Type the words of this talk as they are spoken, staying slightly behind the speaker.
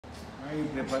Ahí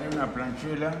preparé una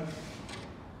planchuela.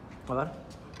 A ver.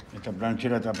 Esta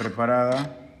planchuela está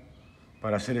preparada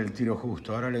para hacer el tiro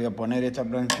justo. Ahora le voy a poner esta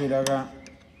planchuela acá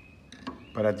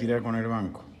para tirar con el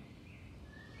banco.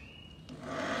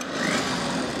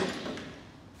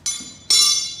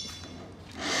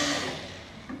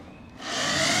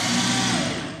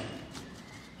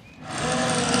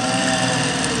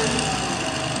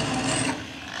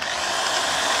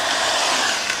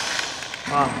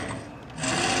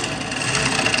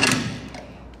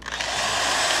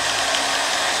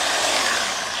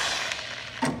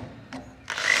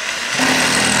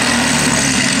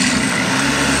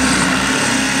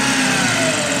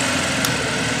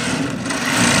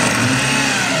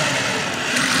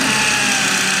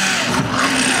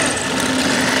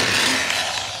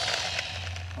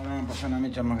 Una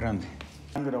mecha más grande.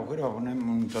 El agujero va a poner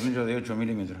un tornillo de 8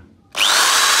 milímetros.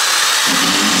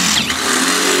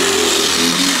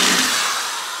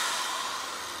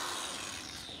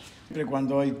 Siempre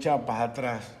cuando hay chapas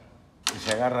atrás, que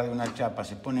se agarra de una chapa,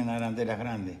 se ponen arandelas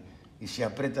grandes y se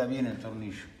aprieta bien el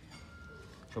tornillo.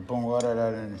 Yo pongo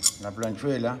ahora la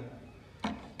planchuela,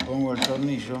 pongo el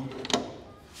tornillo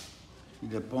y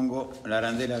le pongo la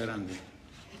arandela grande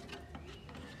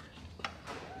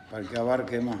para que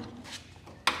abarque más.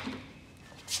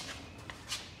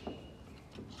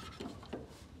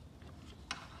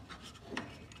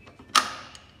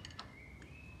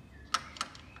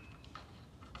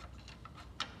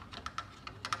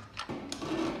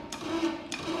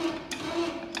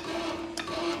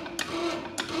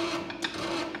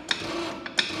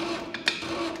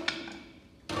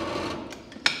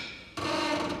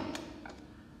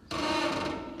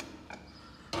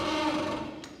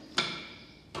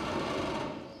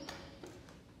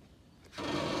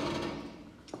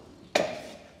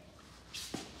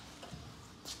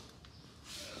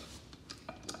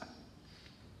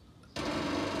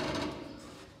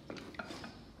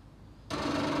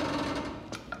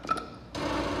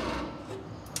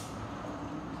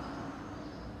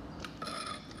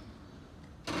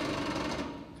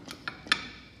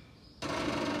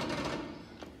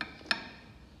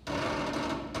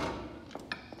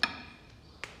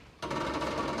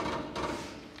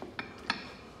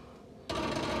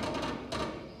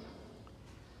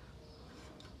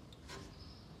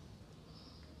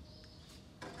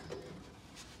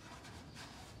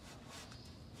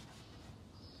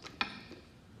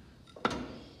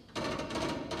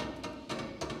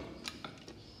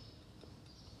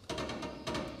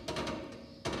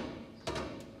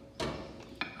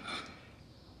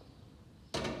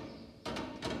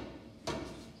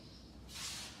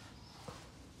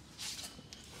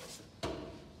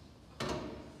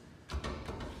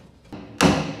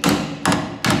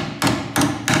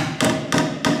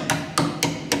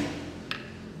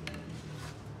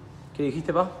 ¿Qué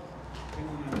dijiste, pa?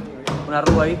 Una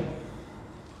arruga ahí.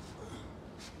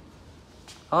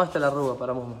 ¿A dónde está la arruga?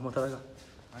 Para mostrar acá.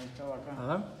 Ahí estaba acá. A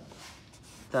ver.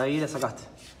 Está ahí, la sacaste.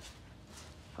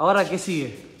 ¿Ahora qué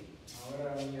sigue?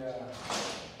 Ahora voy a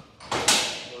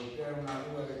golpear una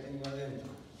arruga que tengo adentro.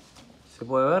 ¿Se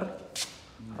puede ver?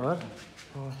 A ver.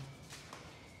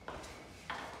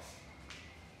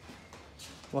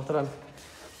 Mostrame.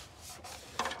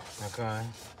 Acá,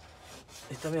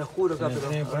 Está medio oscuro acá,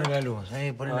 pero... Poné la luz,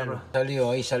 poné la luz.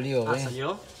 Salió, ahí salió, ¿Ah,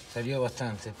 salió? Salió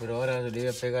bastante, pero ahora le voy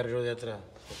a pegar yo de atrás.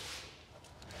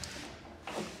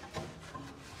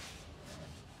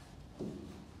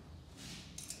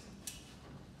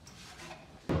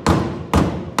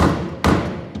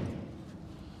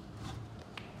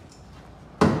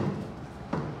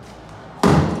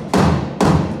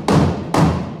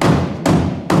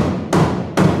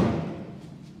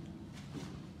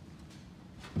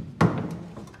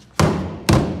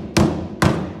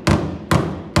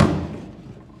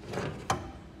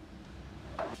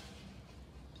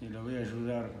 Y lo voy a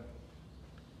ayudar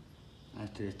a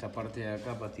esta parte de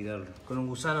acá para tirarlo. ¿Con un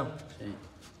gusano? Sí.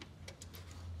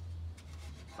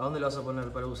 ¿A dónde lo vas a poner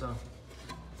para el gusano?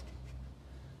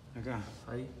 Acá.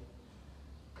 Ahí.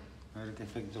 A ver qué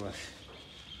efecto hace.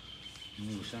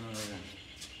 Un gusano de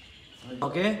acá.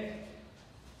 ¿O qué?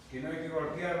 Que no hay que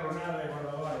golpearlo nada de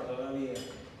guardar todavía.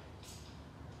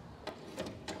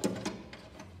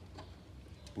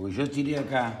 Pues yo tiré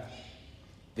acá,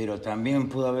 pero también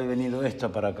pudo haber venido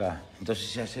esto para acá.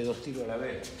 Entonces se hace dos tiros a la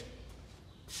vez.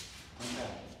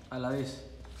 A la vez.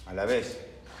 A la vez.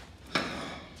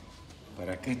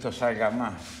 Para que esto salga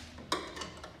más.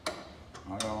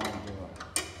 Ahora vamos a probar.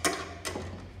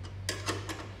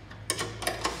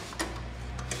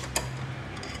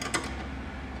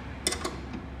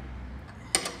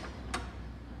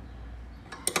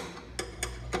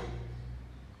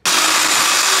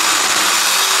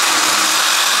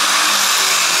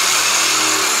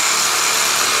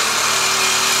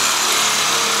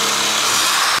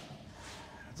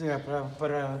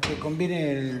 para que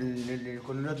combine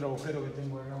con el otro agujero que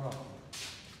tengo acá abajo.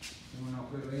 Tengo un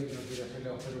agujero ahí, pero quiero hacer el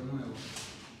agujero nuevo.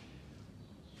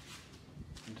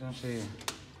 Entonces,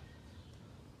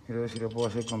 quiero ver si lo puedo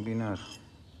hacer combinar.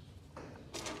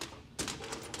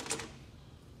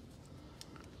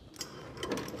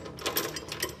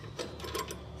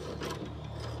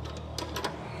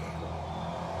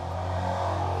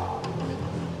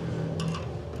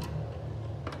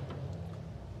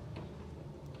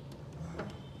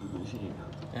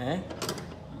 ¿Eh?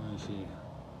 No, sí.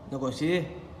 ¿No coincide?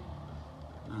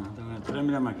 No,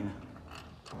 tráeme la máquina.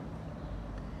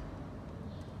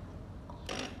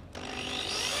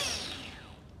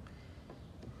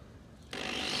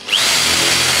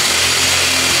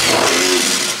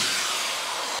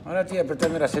 Ahora estoy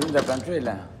apretando la segunda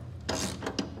planchuela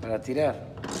para tirar.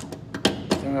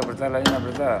 Tengo que apretarla bien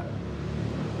apretada.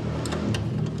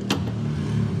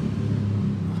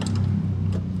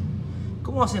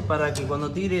 ¿Cómo haces para que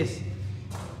cuando tires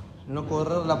no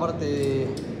correr la parte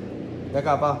de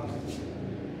acá, pa?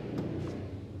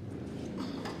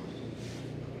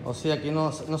 O sea que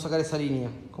no sacar esa línea,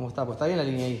 como está, pues está bien la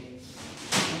línea ahí.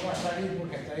 No va a salir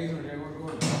porque hasta ahí no llegó el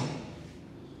golpe.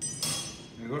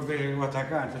 El golpe llegó hasta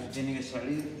acá, entonces tiene que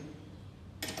salir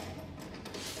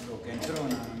lo que entró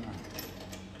nada más.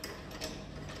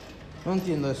 No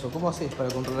entiendo eso, ¿cómo haces para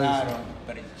controlar Claro,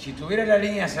 pero si tuviera la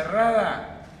línea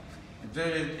cerrada,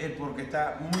 entonces es porque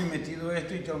está muy metido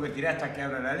esto y tengo que tirar hasta que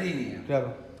abra la línea. eso?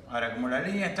 Claro, Ahora, como la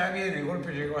línea está bien, el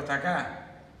golpe llegó hasta acá.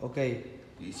 ok.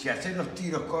 Y si haces los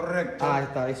tiros correctos, Ah,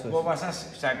 está, eso vos es. vas a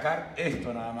sacar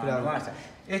esto nada más. Claro. No vas a-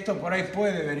 Esto por ahí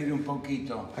puede venir un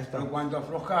poquito, Ahí está. pero cuando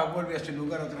aflojás vuelve a su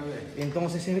lugar otra vez.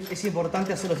 Entonces es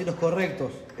importante hacer los tiros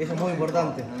correctos, eso es muy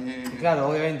importante. Claro,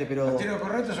 obviamente, pero Los tiros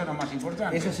correctos son los más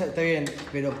importantes. eso está bien,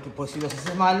 pero pues, si los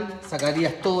haces mal,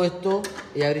 sacarías todo esto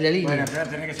y abrir la línea. Bueno, pero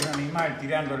tenés que ser un animal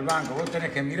tirando el banco. Vos tenés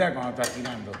que mirar cuando estás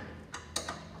tirando.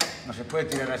 No se puede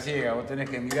tirar a ciega, vos tenés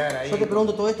que mirar ahí. Yo te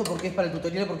pregunto todo esto porque es para el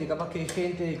tutorial, porque capaz que hay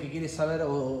gente que quiere saber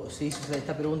o se hizo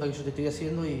esta pregunta que yo te estoy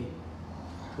haciendo y...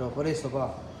 Pero por eso,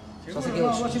 pa. Sí, Yo sé bueno, que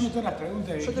no, yo- vos haceme todas las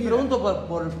preguntas que Yo te quieras. pregunto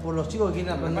por los chicos que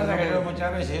quieren Lo que aprender. pasa es que yo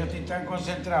muchas veces yo estoy tan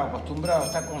concentrado, acostumbrado a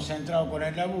estar concentrado con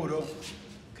el laburo,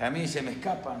 que a mí se me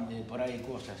escapan de por ahí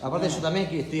cosas. Aparte No, yo también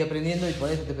que estoy aprendiendo y por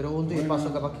eso te pregunto y de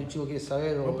paso capaz que el chico quiere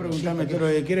saber o... vos preguntame todo lo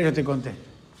que quieras, yo te contesto.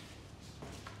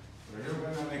 Pero yo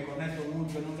cuando me conecto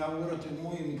mucho en un laburo,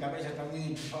 mi cabeza está muy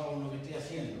enchufada con lo que estoy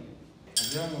haciendo.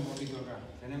 Ayúdame un poquito acá,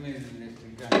 teneme el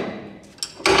estricante.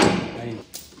 Ahí.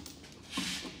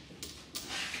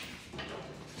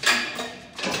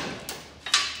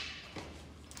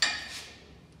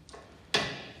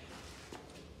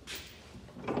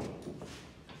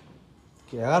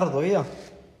 ¿Que agarro todavía?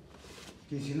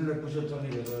 Que si no le puse el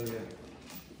tornillo todavía.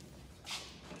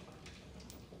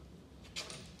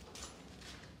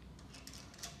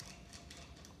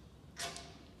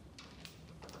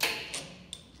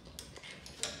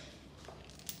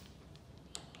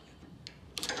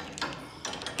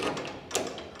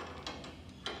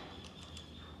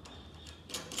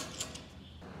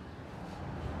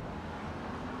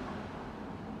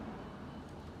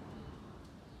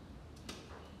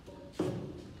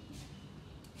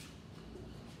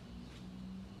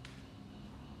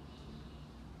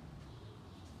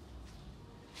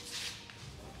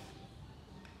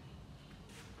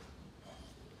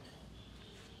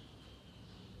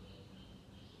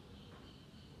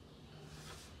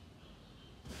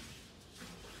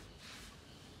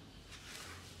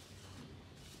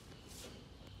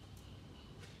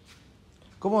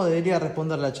 ¿Cómo debería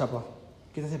responder la chapa?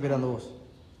 ¿Qué estás esperando vos?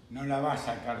 No la va a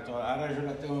sacar toda, ahora yo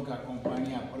la tengo que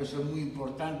acompañar, por eso es muy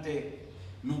importante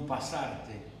no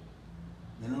pasarte,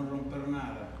 de no romper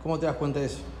nada. ¿Cómo te das cuenta de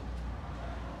eso?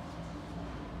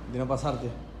 De no pasarte.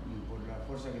 Y por la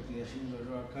fuerza que estoy haciendo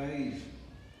yo acá y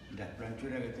las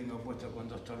planchuelas que tengo puestas con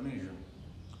 2 tornillos.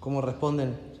 ¿Cómo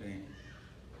responden? Sí.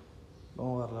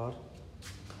 Vamos a verla, a ver.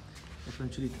 La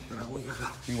planchulita, la voy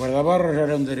acá. Mi guardabarro ya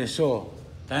lo enderezó,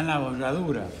 está en la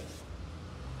bolladura,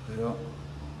 pero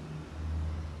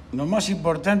lo más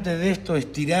importante de esto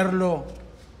es tirarlo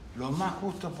lo más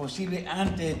justo posible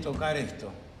antes de tocar esto.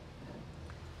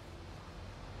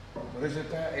 Por eso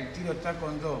el tiro está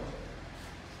con 2.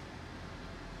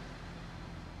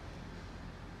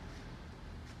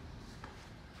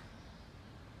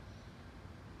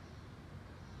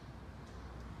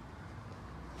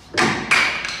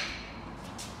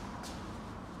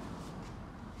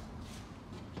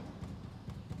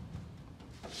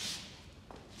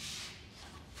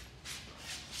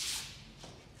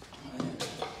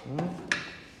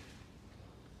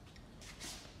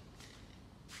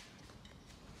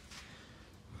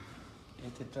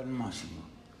 está al máximo.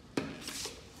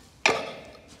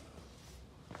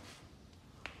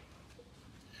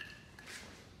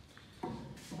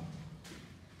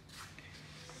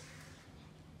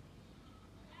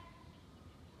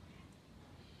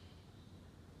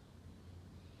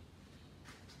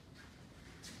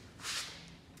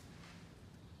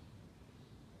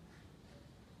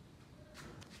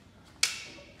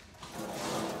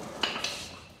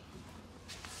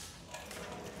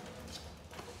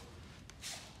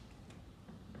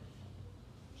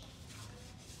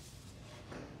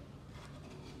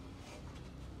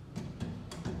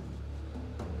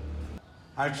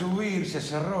 Al subir se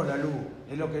cerró la luz,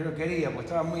 es lo que yo quería, pues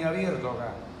estaba muy abierto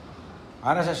acá.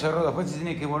 Ahora se cerró, después se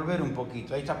tiene que volver un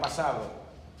poquito, ahí está pasado.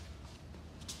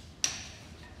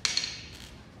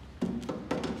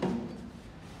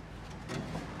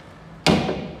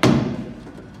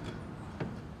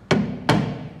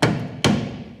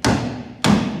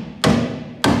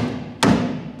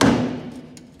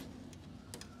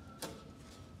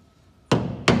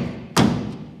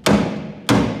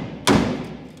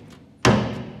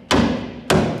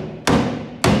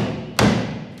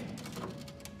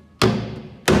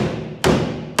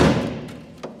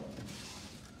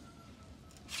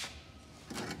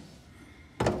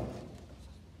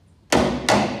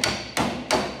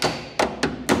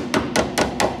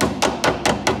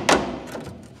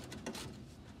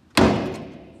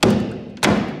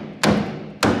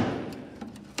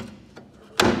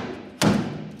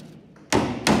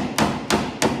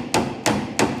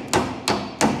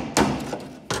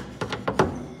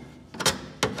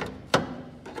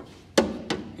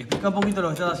 Explica un poquito lo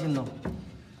que estás haciendo.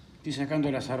 Estoy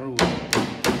sacando las arrugas.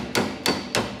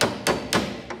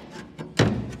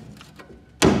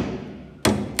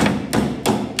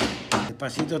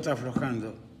 Despacito está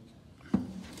aflojando.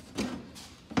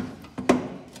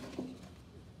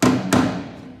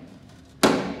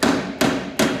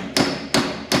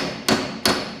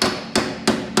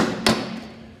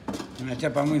 Una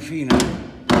chapa muy fina.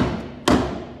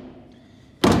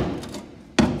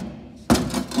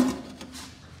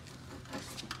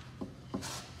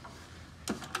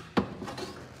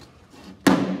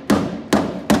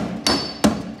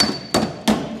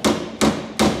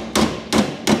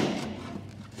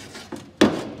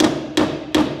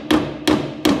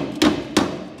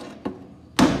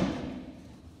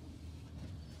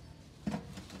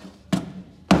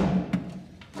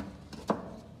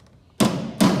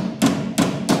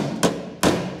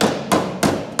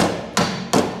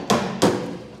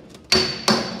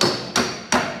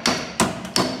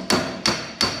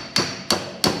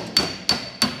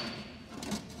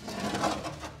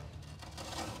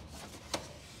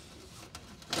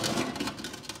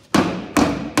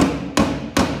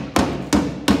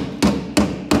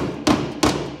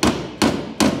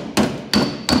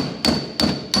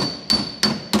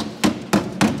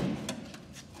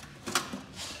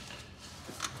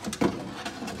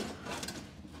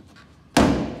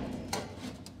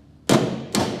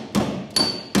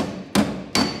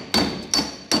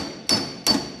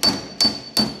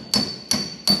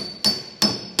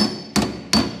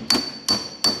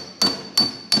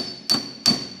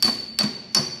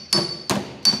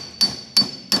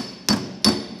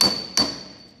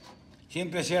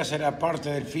 Siempre se hace la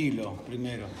parte del filo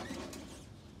primero.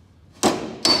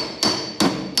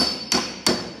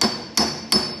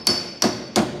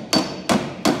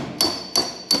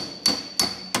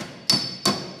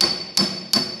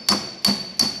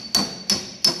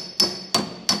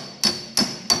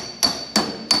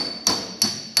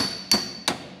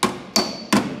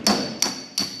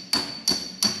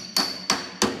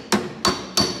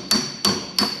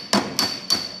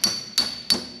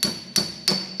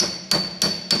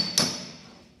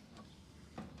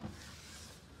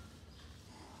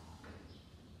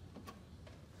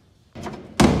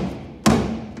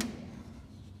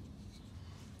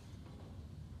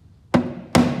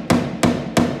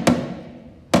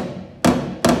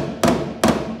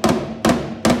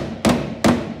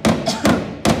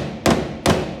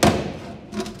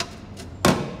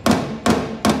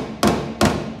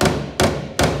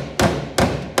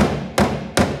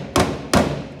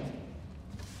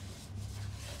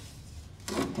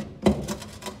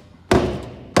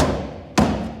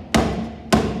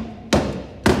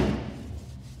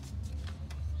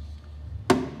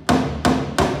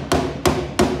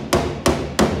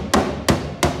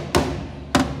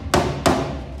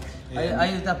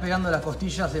 Ahí le estás pegando las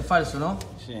costillas de falso, ¿no?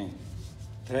 Sí.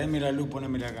 Traeme la luz,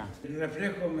 ponémela acá. El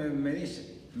reflejo me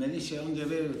dice a dónde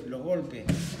ve los golpes.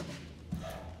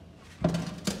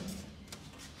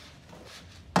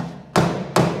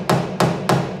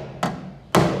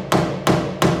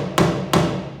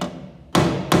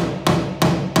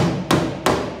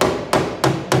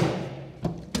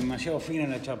 demasiado fina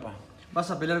la chapa.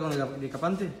 ¿Vas a pelear con el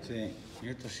decapante? Sí, y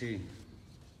esto sí.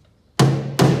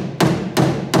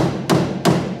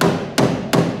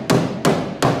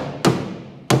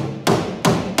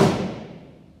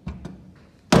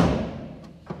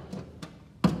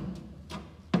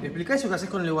 ¿Me explicás eso que haces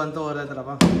con el aguantador de la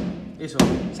trapa? Eso.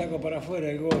 Saco para afuera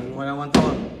el gorro. Con el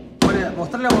aguantador.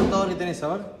 Mostrarle el aguantador que tenés, a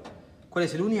ver. ¿Cuál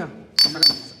es el uña?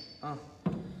 Ah.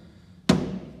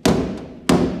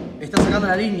 Estás sacando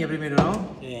la línea primero,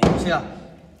 ¿no? Sí. O sea,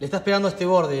 le estás pegando a este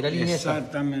borde, la línea esa.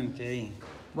 Exactamente, ahí.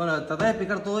 Bueno, tratá de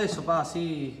explicar todo eso, pa,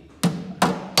 así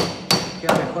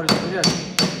queda mejor el tutorial.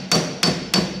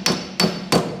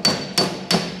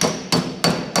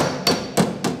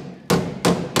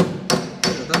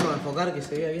 Tratando de enfocar que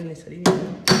se vea bien esa línea.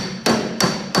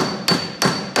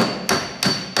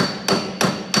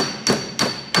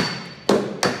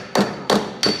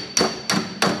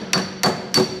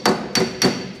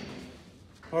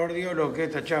 Por Dios, lo que es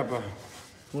esta chapa.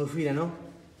 Muy fina, ¿no?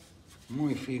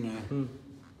 Muy fina.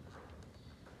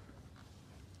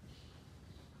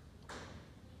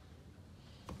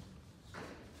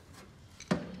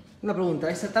 Una pregunta,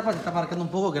 esa tapa te está marcando un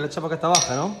poco que la chapa acá está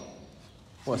baja, ¿no?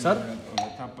 ¿Puede ser?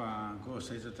 La tapa,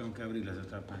 cosa, eso tengo que abrirla, esa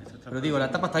tapa. Pero digo, la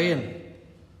tapa está bien.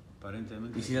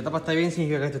 Aparentemente. Y si la tapa está bien,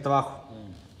 significa que esto está abajo.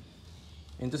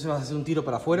 Entonces vas a hacer un tiro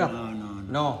para afuera.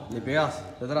 No, le pegás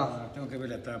de atrás. No, tengo que ver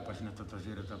la tapa, si no está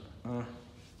torcida la tapa.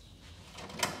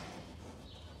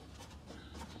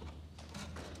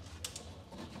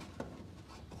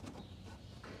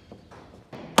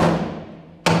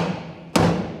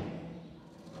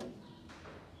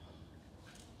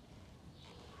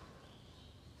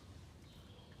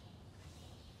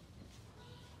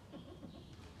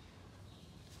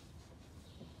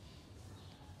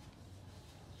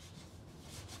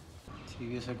 Sí,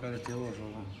 voy a sacar este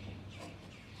gorro.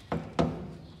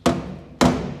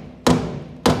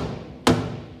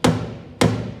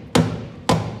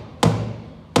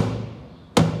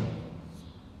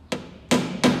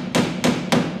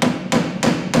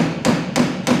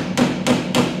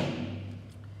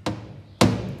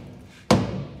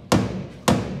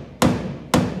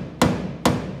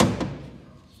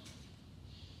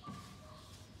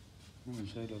 No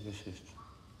sé lo que es esto.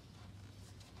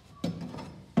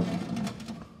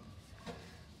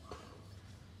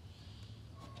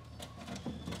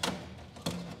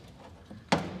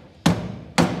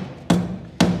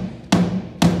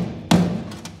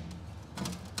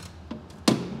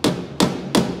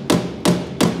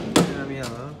 Una mierda,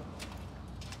 ¿no?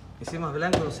 Que sea más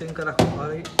blanco, no sé en carajo.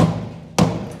 Ahí.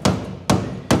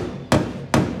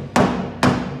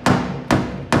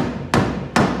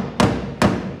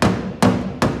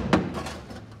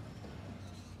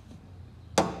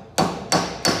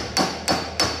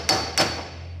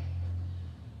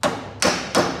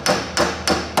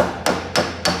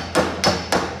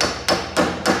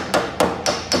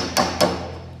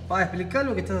 Explicar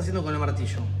lo que estás haciendo con el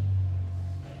martillo.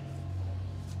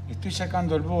 Estoy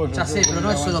sacando el bollo. Ya sé, pero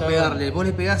no es solo pegarle. Vos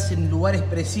le pegás en lugares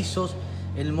precisos,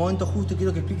 en el momento justo, y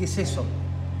quiero que expliques eso.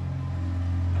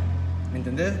 ¿Me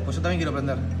entendés? Pues yo también quiero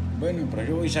aprender. Bueno, pero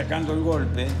yo voy sacando el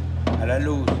golpe a la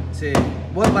luz. Sí.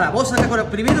 Bueno, pará, vos sacás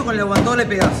primero con el aguantador le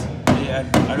pegás.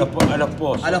 A los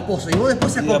pozos. A los pozos. Y vos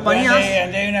después acompañás.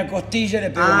 Donde hay una costilla, le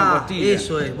pego una costilla.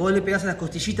 Eso es. Vos le pegás a las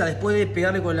costillitas después de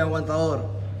pegarle con el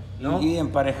aguantador. ¿No? Y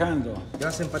emparejando. Te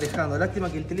vas emparejando. Lástima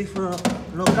que el teléfono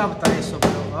no capta eso,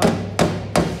 pero a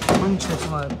ver. Mancha de su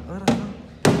madre. A ver,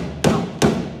 no.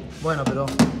 Bueno, pero.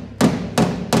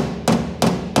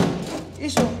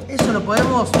 Eso lo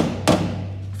podemos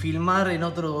filmar en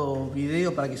otro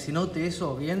video para que se note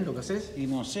eso bien, lo que haces. Y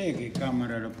no sé qué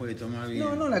cámara lo puede tomar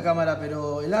bien. No la cámara,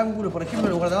 pero el ángulo, por ejemplo,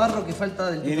 el guardabarro que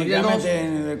falta del tutorial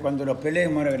 2. Cuando los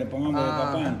peleemos, ahora que le pongamos el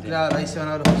capante. Claro, ahí se van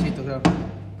a ver los cositos, claro.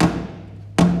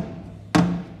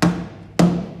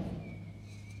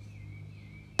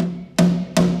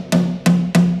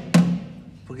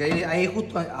 Porque ahí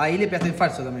justo ahí le pegaste en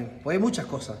falso también. Porque hay muchas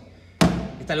cosas.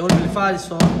 Está el golpe en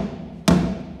falso.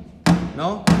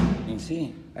 ¿No? Y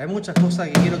sí. Hay muchas cosas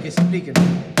que quiero que se expliquen.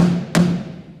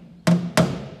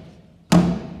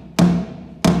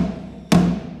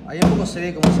 Ahí un poco se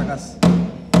ve cómo sacás.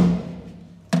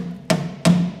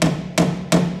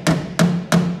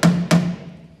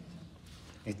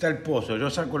 Está el pozo. Yo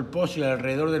saco el pozo y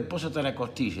alrededor del pozo está la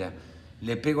costilla.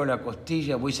 Le pego a la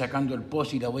costilla, voy sacando el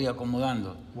pozo y la voy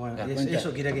acomodando. Bueno,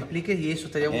 eso quería que expliques y eso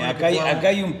estaría bueno. Acá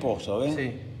hay un pozo, ¿ves?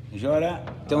 Sí. Y yo ahora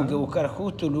tengo que buscar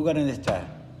justo el lugar donde está.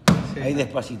 Sí. Ahí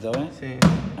despacito, ¿ves? Sí.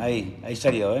 Ahí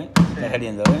salió, ¿ves? Sí. Está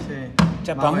saliendo, ¿ves? Sí.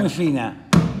 Chapa muy fina.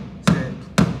 Sí.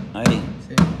 Ahí.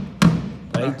 Sí.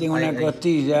 Ahí tengo una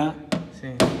costilla. Sí.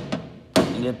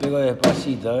 le pego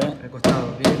despacito, ¿ves? Al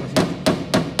costado, bien despacito.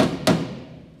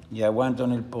 Y aguanto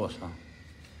en el pozo.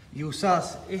 Y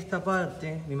usás esta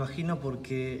parte, me imagino,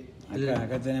 porque...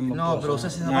 Acá tenemos no, pozo. pero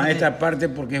usás esa no, parte... esta parte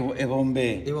porque es bombé. Es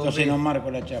bombé. Entonces no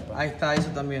marco la chapa. Ahí está, eso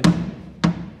también.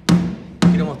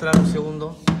 Quiero mostrar un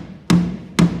segundo.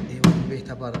 Es bombé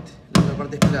esta parte. La otra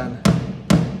parte es plana.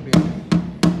 Bien.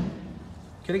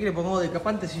 ¿Querés que le pongamos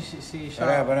decapante si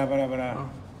ya...? Pará. Ah.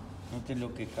 No te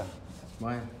lo quejas.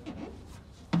 Bueno.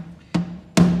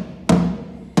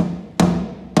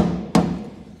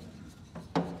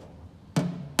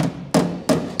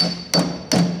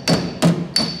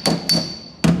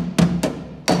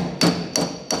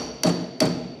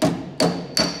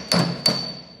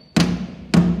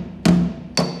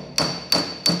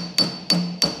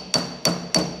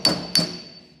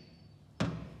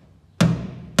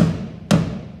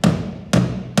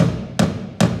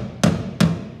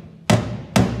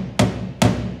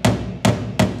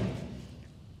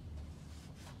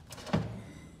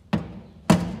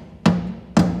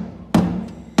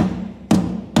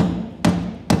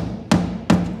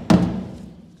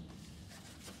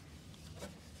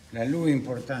 La luz es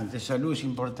importante, esa luz es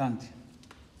importante.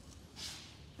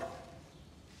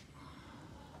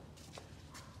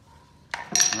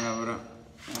 Ahora,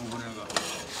 vamos a ponerlo.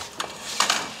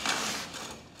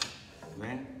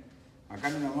 ¿Ven? Acá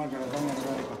no nos marca la cámara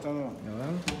acá de costado.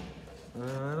 A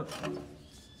ver.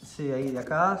 Sí, ahí de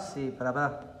acá, sí,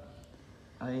 para.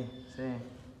 Ahí, sí.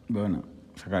 Bueno,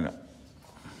 sacalo.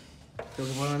 Tengo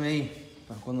que ponerme ahí,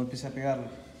 para cuando empiece a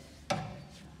pegarlo.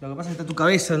 Lo que pasa es que está tu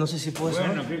cabeza, no sé si puedes.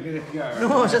 Bueno, ¿qué querés que haga?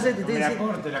 No, ya sé, te estoy me la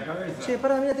diciendo. corte la cabeza. Che,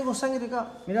 pará, mira, tengo sangre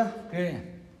acá. Mirá.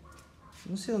 ¿Qué?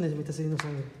 No sé dónde me está saliendo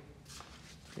sangre.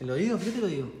 ¿El oído? Fíjate el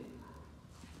oído.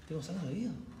 ¿Tengo sangre en el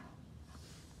oído?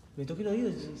 Me toqué el oído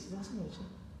y se me va sangre,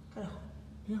 che. Carajo,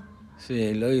 mirá. Sí,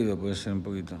 el oído puede ser un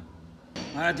poquito.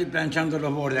 Ahora estoy planchando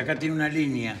los bordes, acá tiene una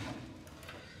línea.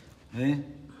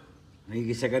 Hay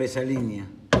que sacar esa línea.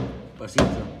 Pasito.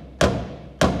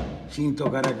 Sin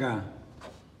tocar acá.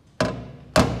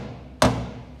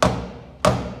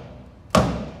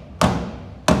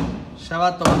 Ya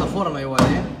va tomando forma igual,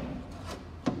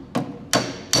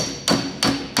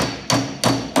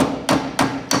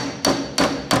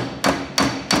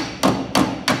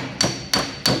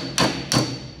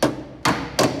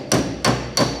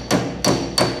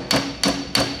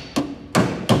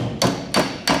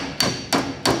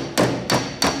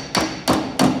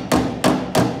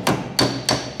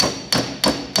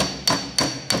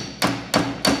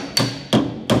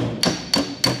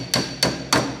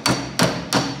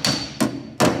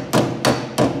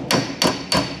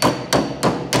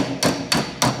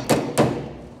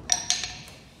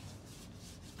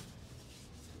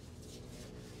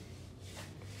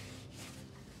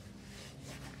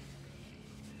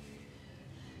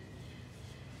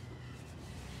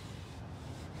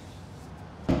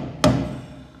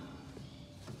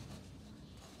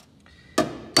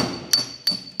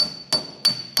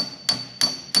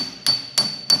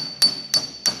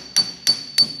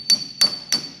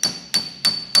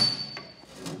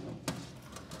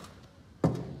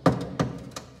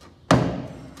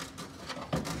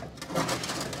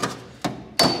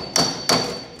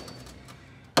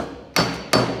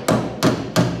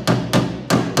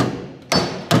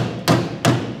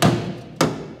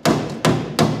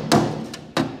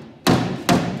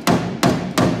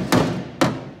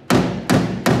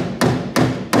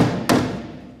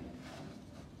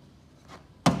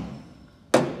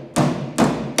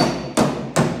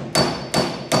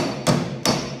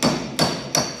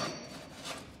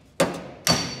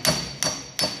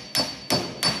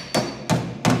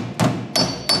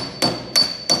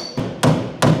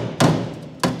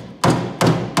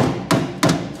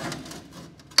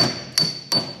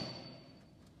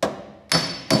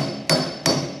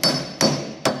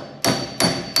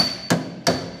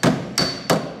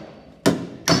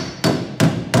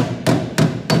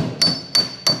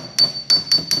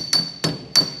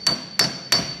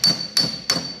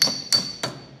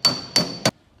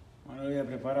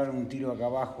 Preparar un tiro acá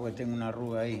abajo que tengo una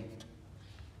arruga ahí.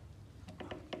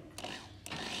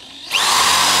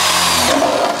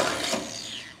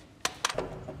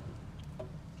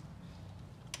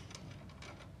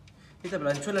 Esta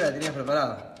planchuela la tenías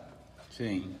preparada.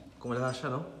 Sí. Como las de allá,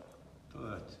 ¿no?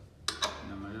 Todas.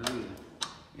 La mayoría.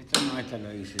 Esta no, esta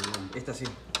la hice yo. Esta sí.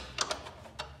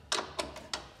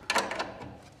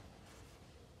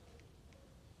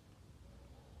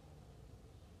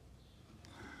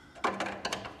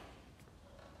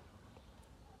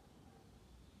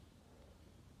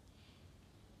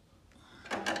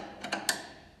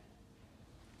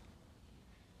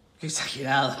 Qué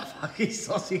exagerado, ¿qué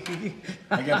sos?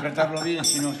 Hay que apretarlo bien,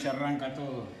 si no se arranca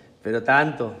todo. Pero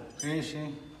tanto. Sí, sí,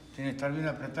 tiene que estar bien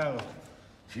apretado.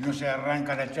 Si no se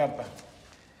arranca la chapa.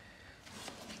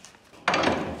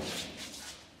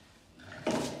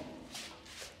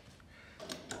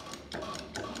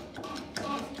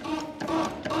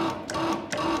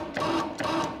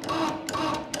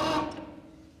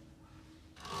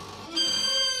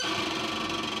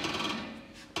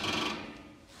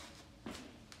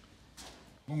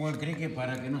 Pongo el crique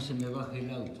para que no se me baje el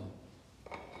auto.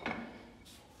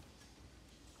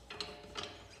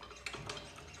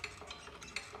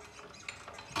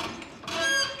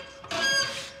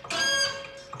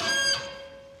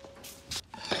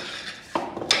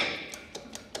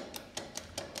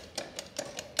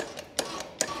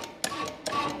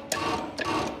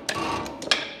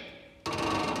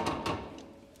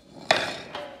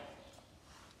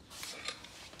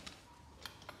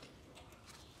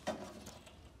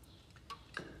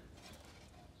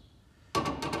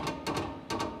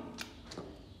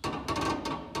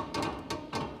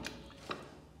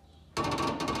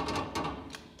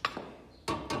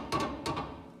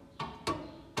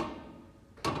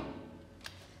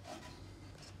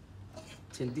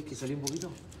 ¿Sentís que salió un poquito?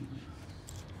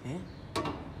 ¿Eh?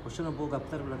 Pues yo no puedo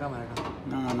captar por la cámara acá.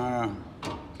 No, no, no.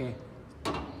 ¿Qué?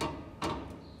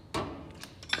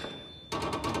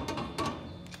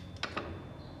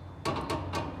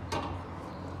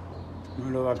 No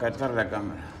lo va a captar la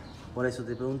cámara. Por eso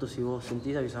te pregunto si vos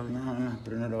sentís, avísame. No, no,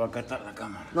 pero no lo va a captar la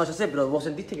cámara. No, ya sé, pero ¿vos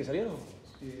sentiste que salió?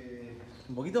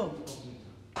 ¿Un poquito?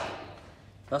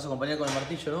 Te vas a acompañar con el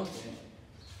martillo, ¿no? Sí.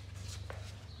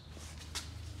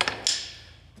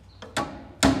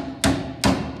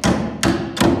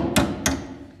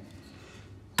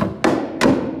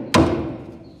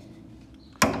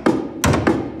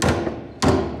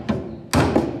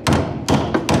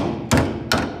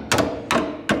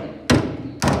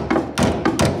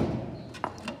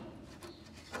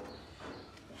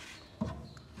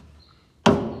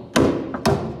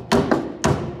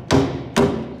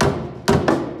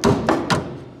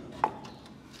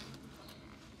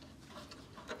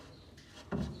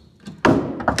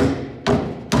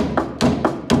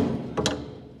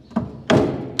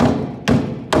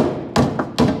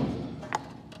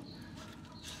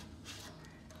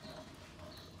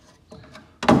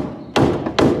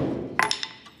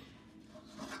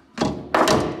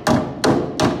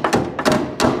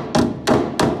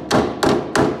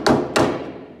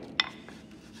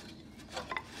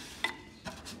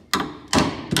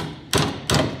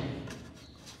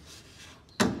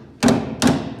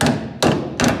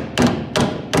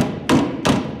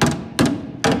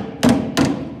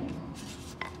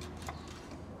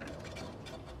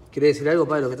 ¿Querés decir algo,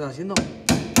 padre, de lo que estás haciendo?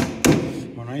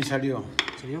 Bueno, ahí salió.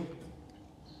 ¿Salió?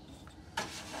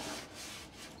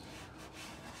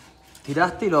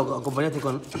 Tiraste y lo acompañaste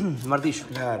con el martillo.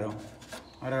 Claro.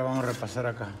 Ahora vamos a repasar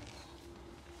acá.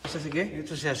 ¿Se hace qué?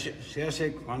 Esto se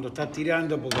hace cuando estás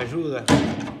tirando porque ayuda.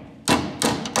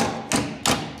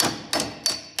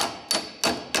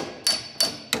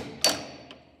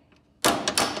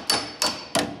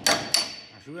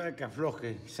 Ayuda a que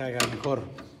afloje, salga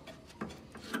mejor.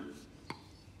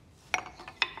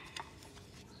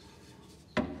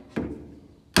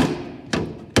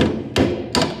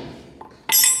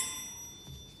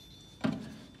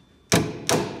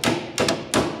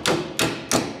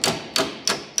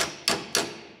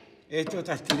 Esto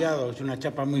está estirado, es una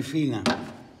chapa muy fina.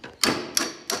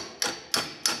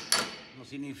 No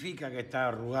significa que está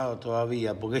arrugado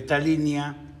todavía, porque esta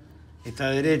línea está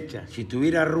derecha. Si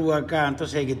tuviera arruga acá,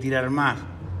 entonces hay que tirar más.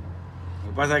 Lo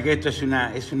que pasa es que esto es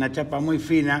una chapa muy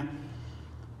fina.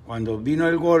 Cuando vino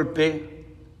el golpe,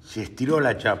 se estiró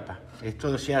la chapa.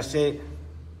 Esto se hace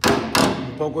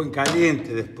un poco en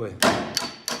caliente después.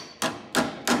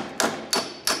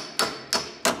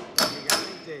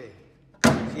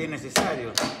 Si es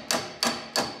necesario.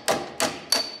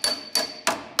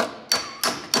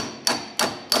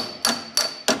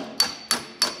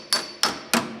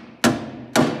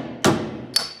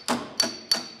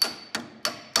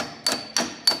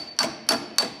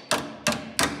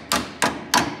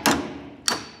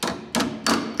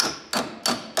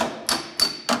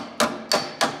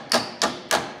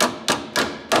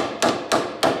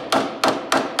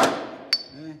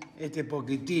 Este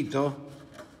poquitito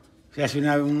se hace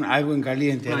algo en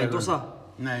caliente. ¿Una ventosa?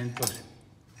 Una ventosa.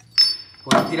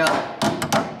 Porque está estirado.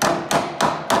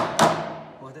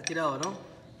 Porque está estirado, ¿no?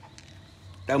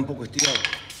 Está un poco estirado.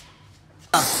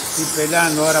 Estoy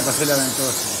pelando ahora para hacer la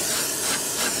ventosa.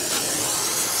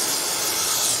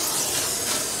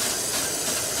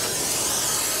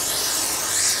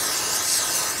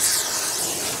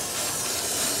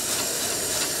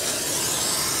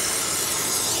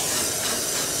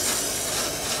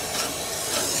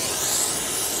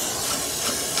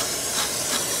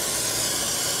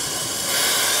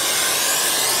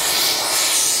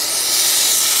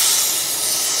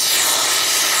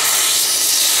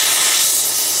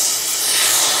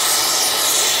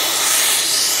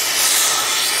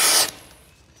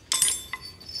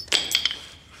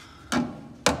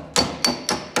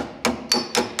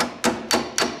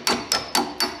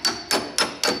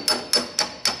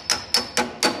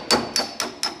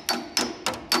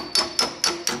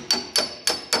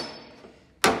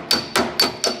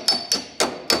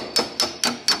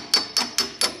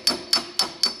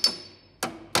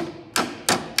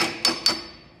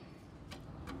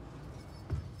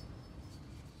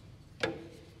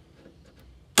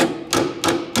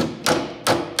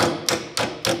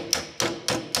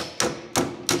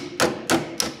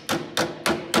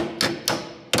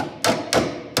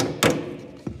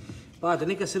 Pa,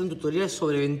 tenés que hacer un tutorial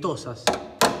sobre ventosas.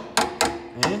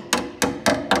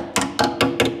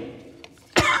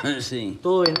 Sí.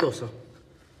 Todo ventosa.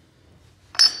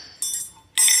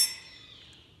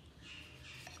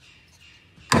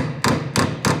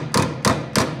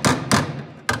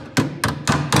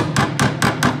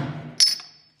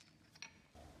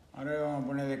 Ahora le vamos a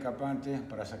poner decapante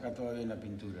para sacar todavía la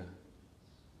pintura.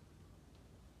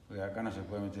 Porque acá no se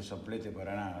puede meter soplete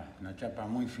para nada. Una chapa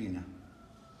muy fina.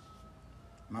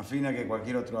 Más fina que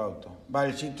cualquier otro auto. Va,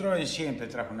 el Citroën siempre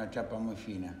trajo una chapa muy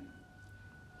fina.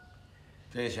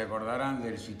 Ustedes se acordarán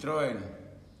del Citroën.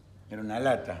 Era una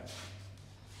lata.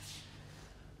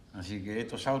 Así que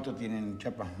estos autos tienen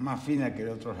chapas más finas que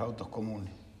otros autos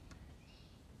comunes.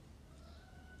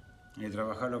 Hay que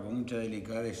trabajarlo con mucha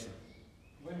delicadeza.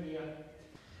 Buen día.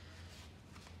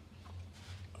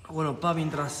 Bueno, pa,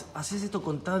 mientras haces esto,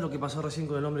 contá lo que pasó recién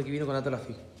con el hombre que vino con la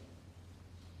tráfico.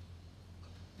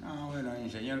 No, bueno, hay un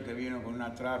señor que vino con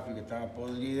una tráfico que estaba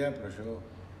podrida, pero yo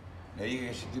le dije que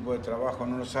ese tipo de trabajo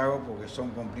no los hago porque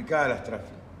son complicadas las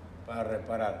tráficos para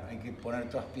reparar. Hay que poner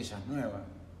todas piezas nuevas.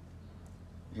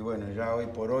 Y bueno, ya hoy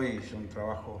por hoy es un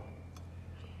trabajo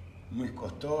muy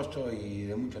costoso y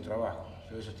de mucho trabajo.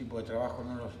 Yo esos tipos de trabajo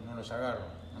no los agarro,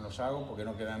 no los hago porque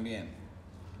no quedan bien.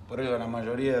 Por eso la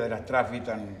mayoría de las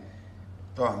tráficas están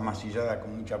todas masilladas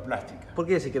con mucha plástica. ¿Por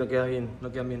qué decís que no queda bien?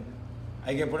 No quedan bien.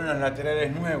 Hay que poner los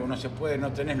laterales nuevos, no se puede,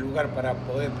 no tenés lugar para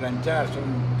poder planchar,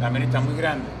 son camionetas muy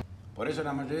grandes. Por eso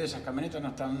la mayoría de esas camionetas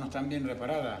no están bien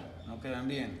reparadas, no quedan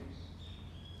bien.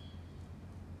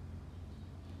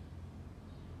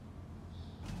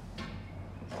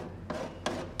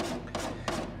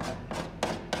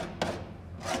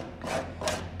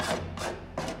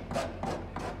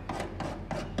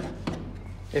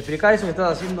 Explicá eso que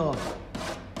estás haciendo.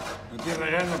 Lo estoy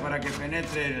rayando para que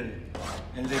penetre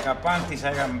el decapante y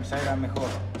salga mejor.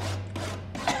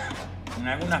 En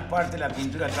algunas partes la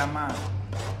pintura está más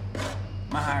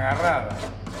agarrada.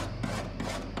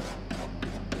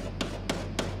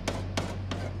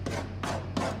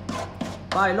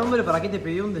 Pa, ¿el hombre para qué te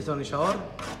pidió un destornillador?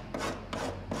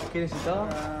 ¿Qué necesitaba?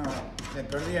 No, le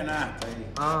perdía nada hasta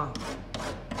ahí. Ah.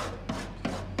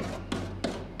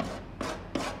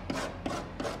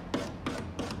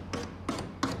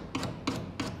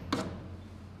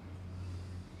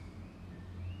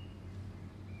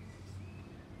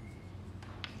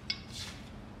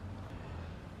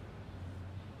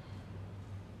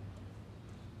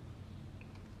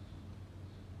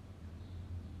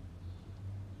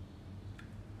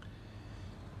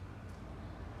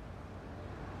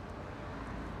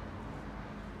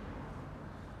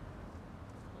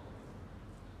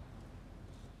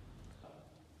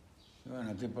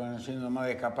 Bueno, estoy haciendo más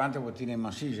decapante porque tiene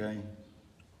masilla ahí.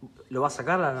 ¿Lo vas a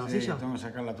sacar la Sí, masilla? tengo que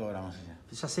sacarla toda la masilla.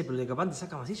 Ya sé, pero el decapante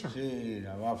saca masilla. Sí,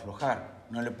 la va a aflojar.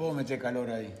 No le puedo meter calor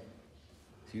ahí.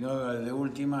 Si no, de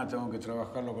última tengo que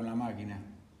trabajarlo con la máquina.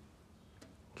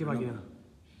 ¿Qué máquina?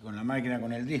 Con la máquina,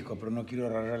 con el disco, pero no quiero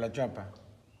rayar la chapa.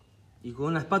 ¿Y con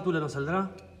una espátula no saldrá?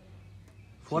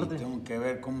 ¿Fuerte? Sí, tengo que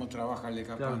ver cómo trabaja el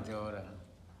decapante ahora.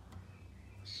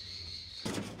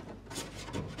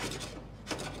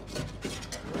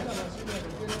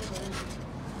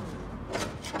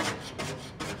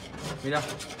 Mirá,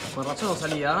 con razón no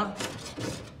salía, ¿ah?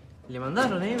 Le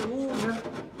mandaron, mirá.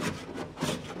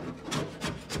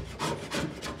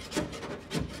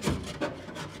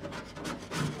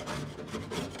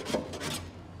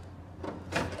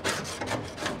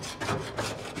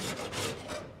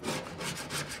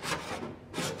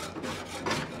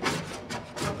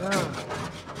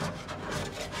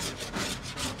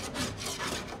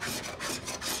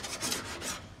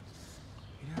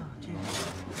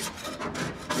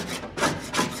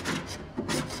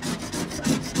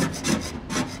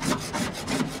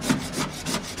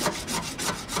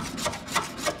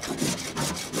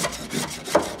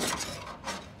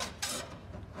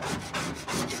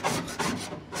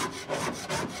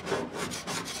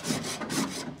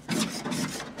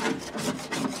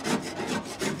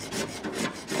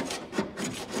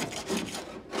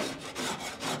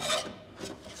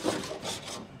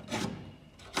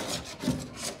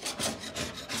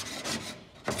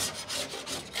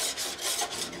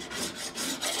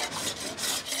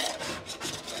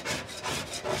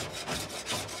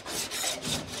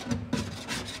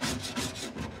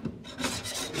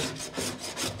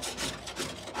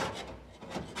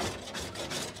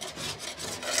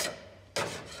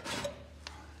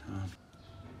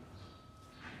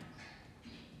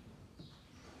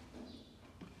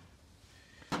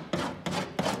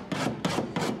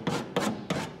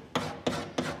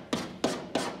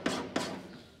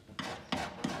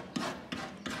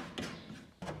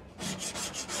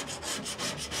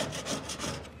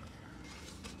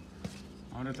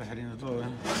 Acá está saliendo todo, ¿eh?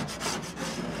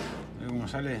 ¿Ves cómo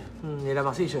sale? Era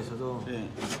masillo eso todo. Sí.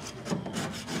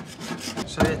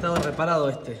 Ya había estado reparado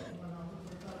este.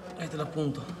 Ahí están los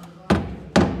puntos.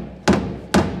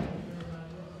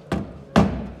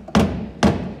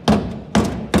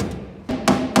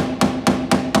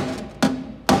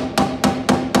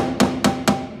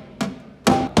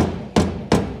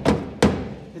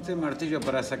 Este es el martillo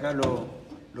para sacar los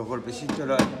golpecitos,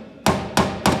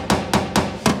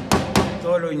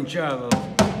 todo lo hinchado.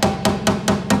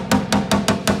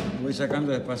 Lo voy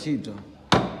sacando despacito.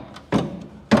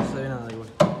 No se ve nada igual.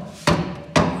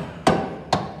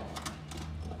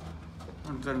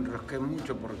 No te enrosqué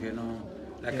mucho porque no,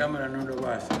 la cámara no lo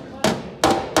va a hacer.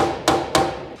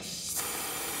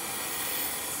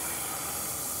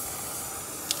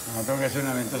 No, tengo que hacer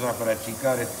una ventosa para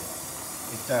achicar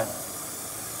esta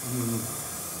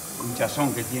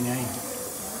hinchazón que tiene ahí.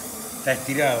 Está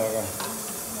estirado acá.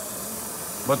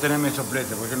 Vos tenés el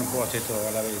soplete, porque yo no puedo hacer todo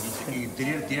a la vez. Y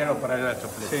tirarlo para allá el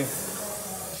soplete. Sí.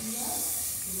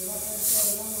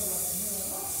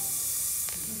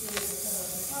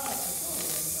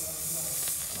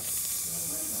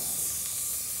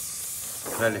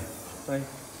 Dale. Ahí.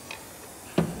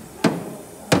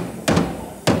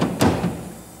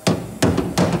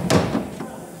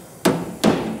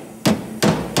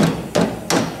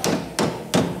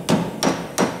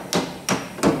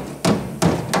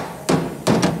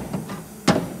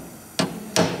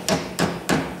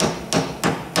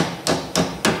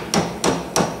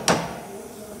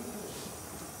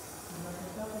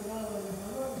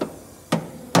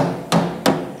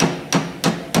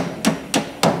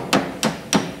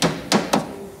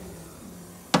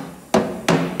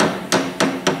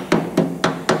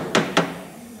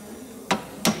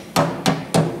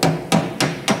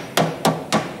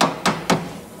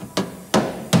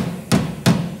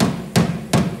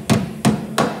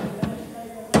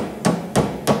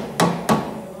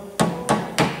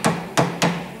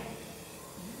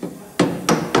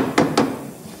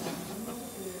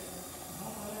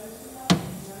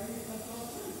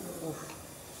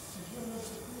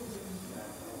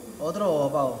 ¿Otro o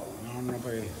apago? No, no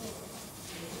apagué.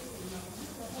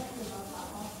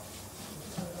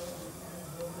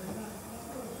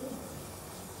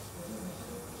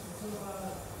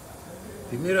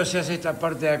 Primero se hace esta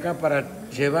parte de acá para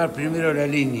llevar primero la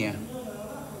línea,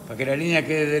 para que la línea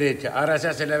quede derecha. Ahora se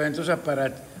hace la ventosa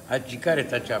para achicar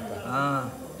esta chapa.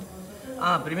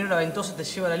 Primero la ventosa te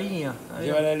lleva la línea.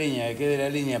 Lleva la línea, que quede la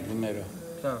línea primero.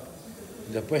 Claro.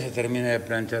 Después se termina de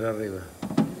planchar arriba.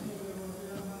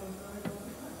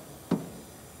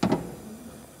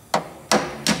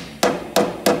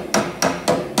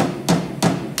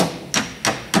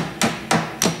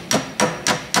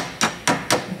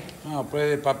 No, pues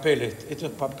de papel. Esto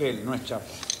es papel, no es chapa.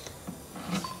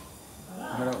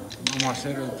 Ahora vamos a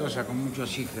hacer ventosa con mucho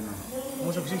oxígeno.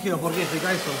 Mucho oxígeno, ¿por qué?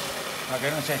 ¿Explica eso? Para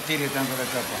que no se estire tanto la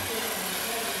chapa.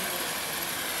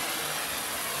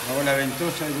 Hago la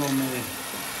ventosa y vos me...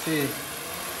 Sí.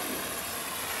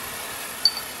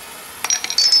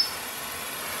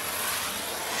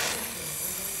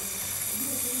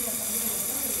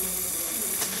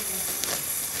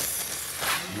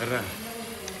 ¿Verdad?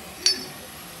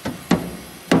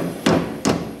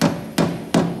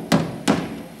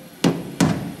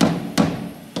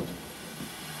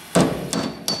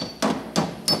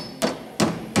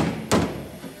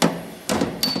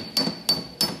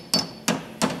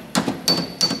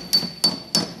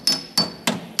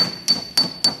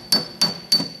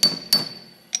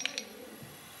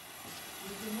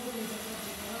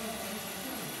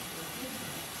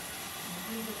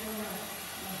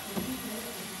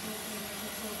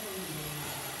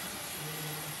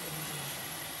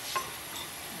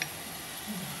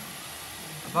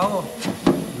 ¿Apago?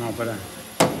 No, pará.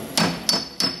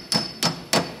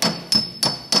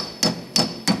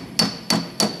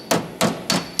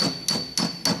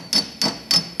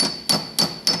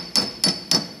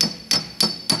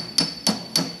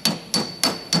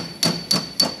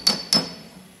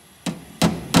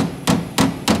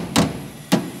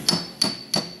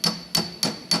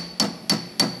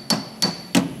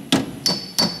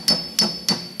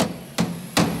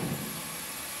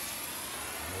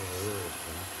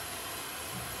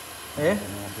 ¿Eh?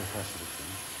 No, qué fácil.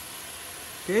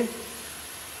 ¿Qué?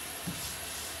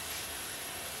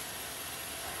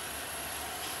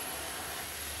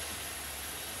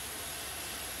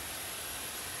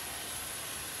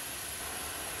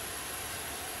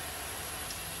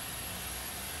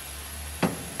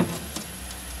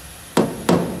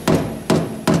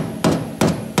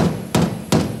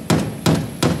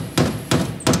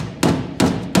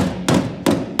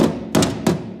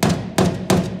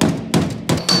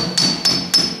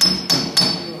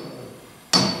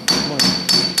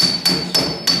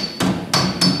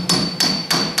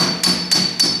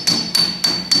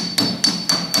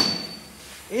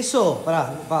 Eso,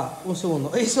 pará, un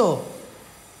segundo. Eso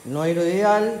no es lo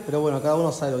ideal, pero bueno, cada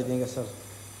uno sabe lo que tiene que hacer.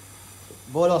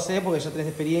 Vos lo hacés porque ya tenés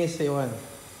experiencia y bueno,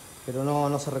 pero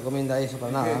no se recomienda eso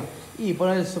para nada. Y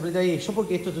poner el soplete ahí. Yo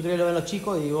porque estos tutoriales lo ven los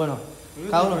chicos y bueno,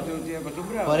 cada uno...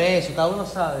 Por eso, cada uno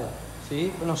sabe.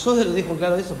 ¿Sí? Bueno, yo les dejo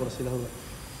claro eso por si las dudas.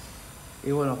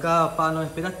 Y bueno, acá no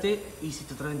esperaste,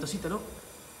 hiciste otra ventosita, ¿no?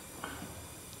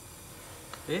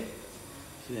 ¿Eh?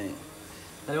 Sí.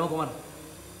 Dale, vamos a comer.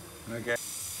 Okay.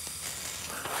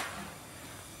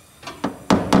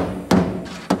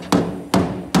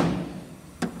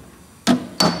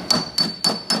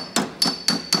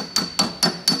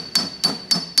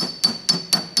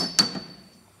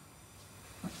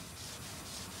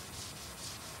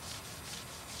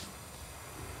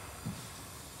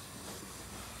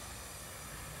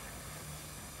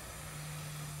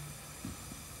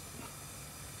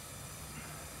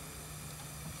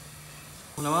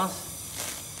 Una más.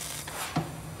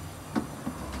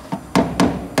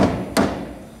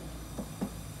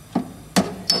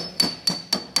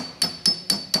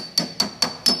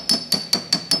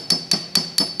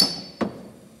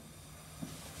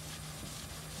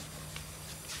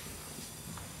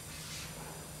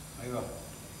 Ahí va.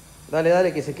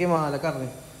 Dale, que se quema la carne.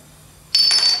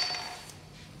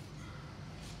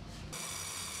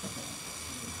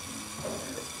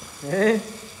 Estoy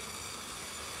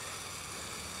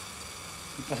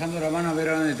pasando la mano a ver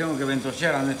a dónde tengo que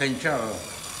ventosear, a dónde está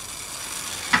hinchado.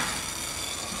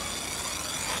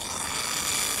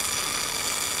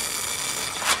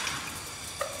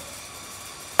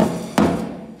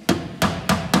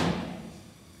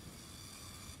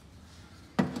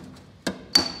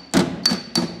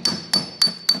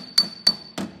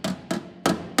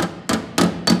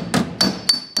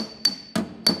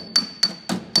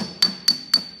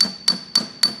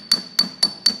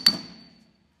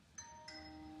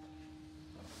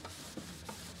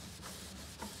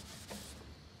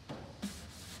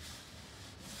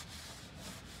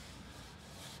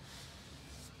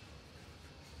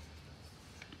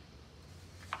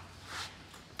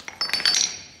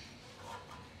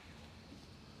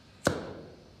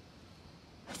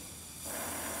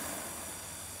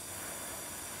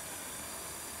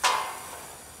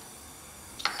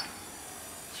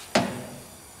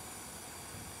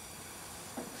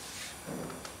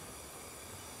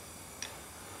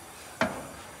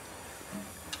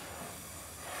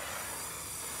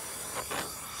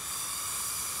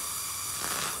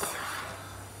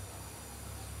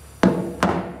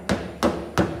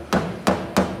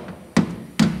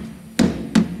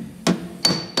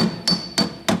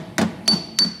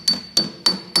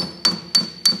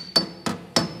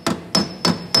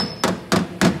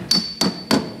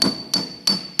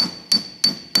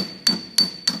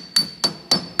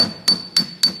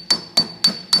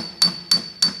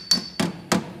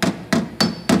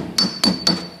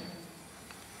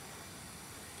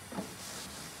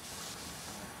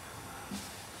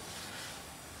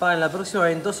 Para la próxima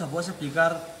ventosa, ¿podés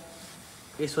explicar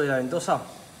eso de la ventosa?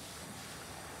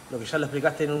 Lo que ya lo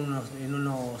explicaste en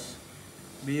unos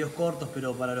videos cortos,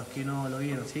 pero para los que no lo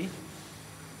vieron, ¿sí?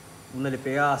 Donde le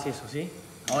pegás y eso, ¿sí?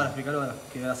 Ahora explícalo,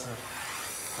 ¿qué vas a hacer?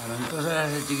 La ventosa la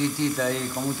hace chiquitita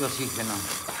ahí, con mucho oxígeno.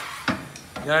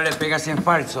 Y ahora le pegas en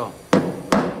falso.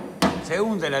 Se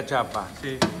hunde la chapa.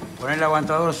 Sí. Poner el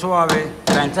aguantador suave,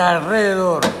 planchar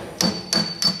alrededor.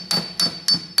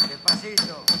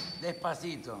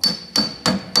 Despacito.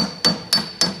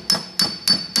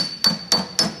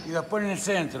 Y después en el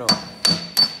centro.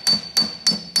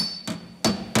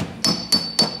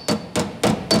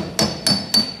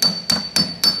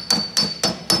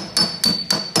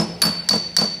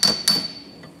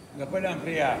 Después la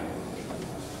enfriás.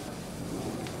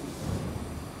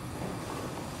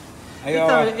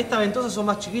 Estas ventosas son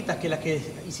más chiquitas que las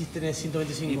que hiciste en el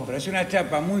 125. Sí, pero es una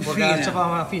chapa muy porque fina. la chapa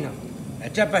es más fina.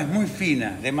 La chapa es muy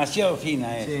fina, demasiado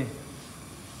fina es. Sí.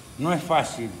 No es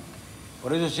fácil.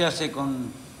 Por eso se hace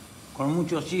con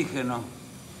mucho oxígeno,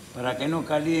 para que no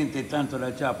caliente tanto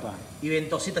la chapa. Y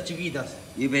ventositas chiquitas.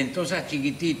 Y ventosas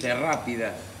chiquititas,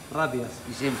 rápidas. Rápidas.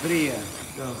 Y se enfrían.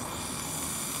 Claro.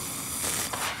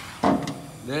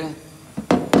 ¿Ves?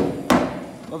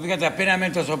 Vos fíjate, apenas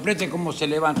meto soplete, cómo se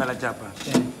levanta la chapa.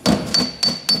 Sí.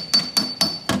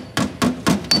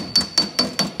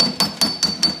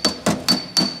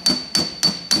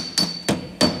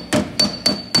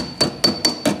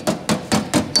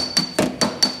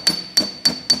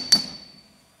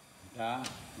 Ya,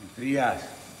 enfrías.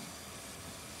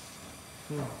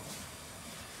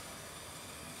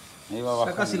 Ahí va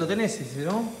bajando. Ya casi lo tenés ese,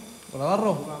 ¿no? ¿Por la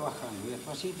agarro? Va bajando,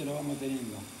 despacito lo vamos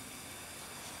teniendo.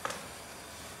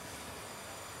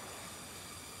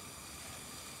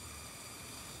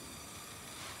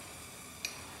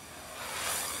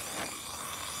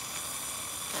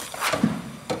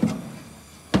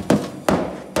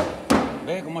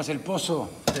 ¿Ves cómo es el pozo?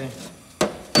 Sí.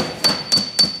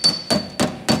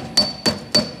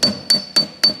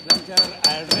 Planchar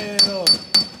alrededor.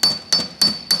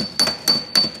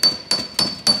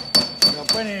 Lo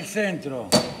pone en el centro.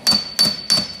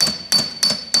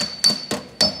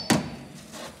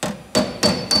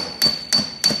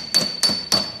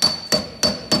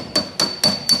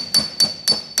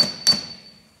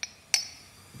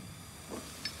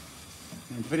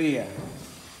 Enfría.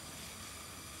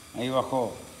 Ahí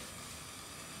bajó.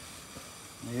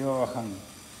 Ahí va bajando.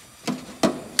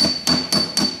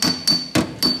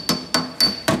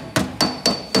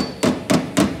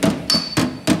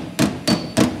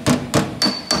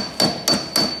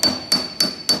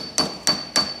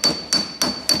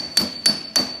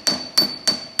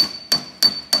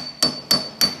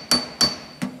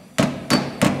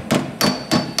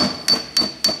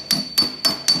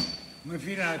 Muy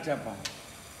fina la chapa.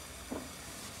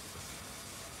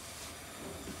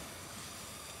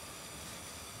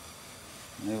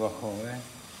 Ahí bajó, ¿eh?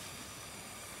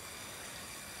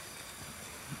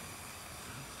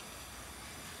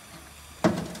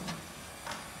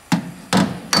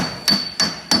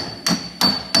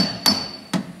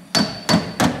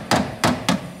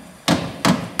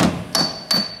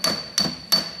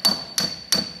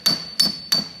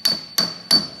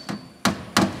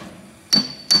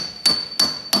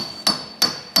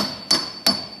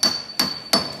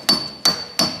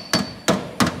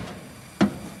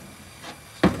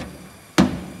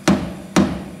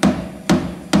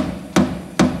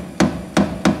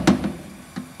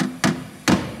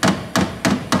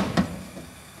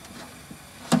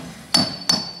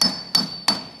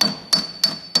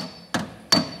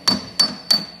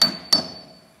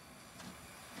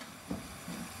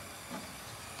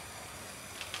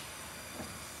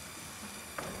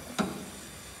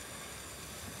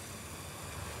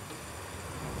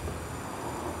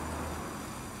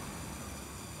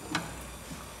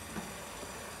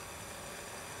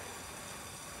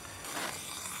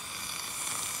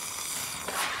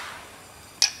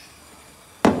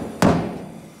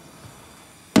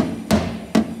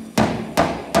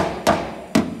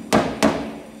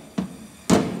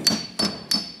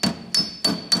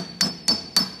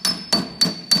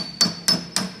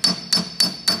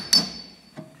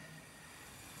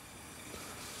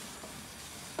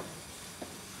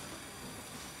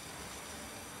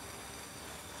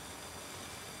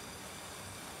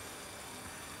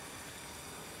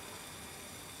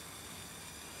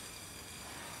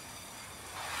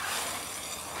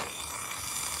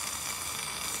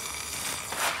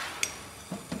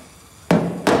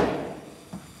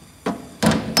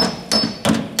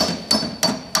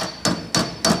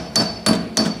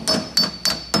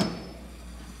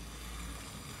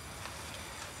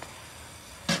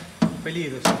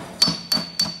 Peligros.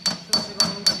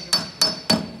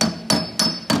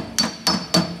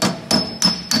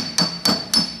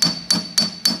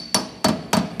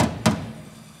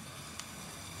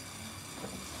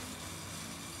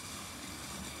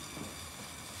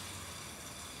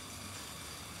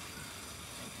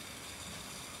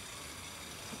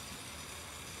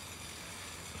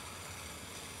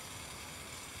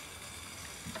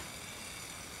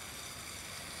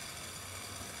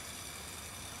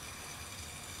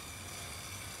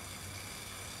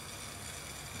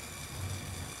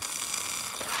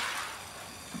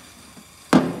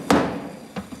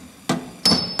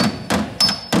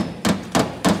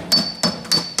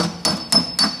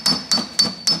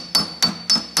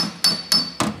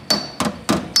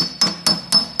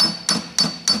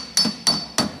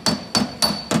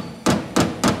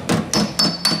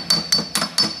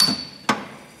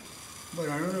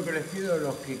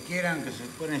 Los que quieran que se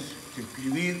pueden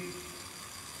suscribir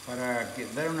para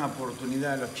dar una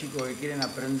oportunidad a los chicos que quieren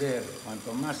aprender.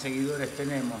 Cuanto más seguidores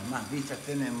tenemos, más vistas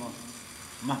tenemos,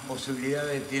 más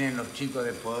posibilidades tienen los chicos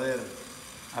de poder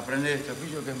aprender este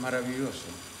oficio, que es maravilloso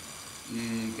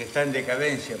y que está en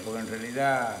decadencia, porque en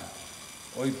realidad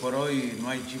hoy por hoy no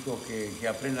hay chicos que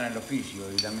aprendan el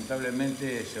oficio y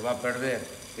lamentablemente se va a perder.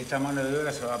 Esta mano de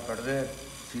obra se va a perder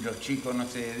si los chicos no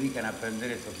se dedican a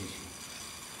aprender este oficio.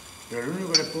 Pero lo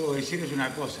único que les puedo decir es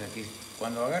una cosa, que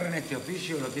cuando agarren este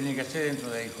oficio lo tienen que hacer dentro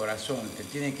del corazón, te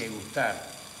tiene que gustar,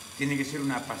 tiene que ser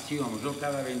una pasión. Yo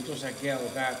cada ventosa que hago,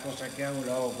 cada cosa que hago,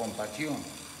 lo hago con pasión,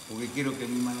 porque quiero que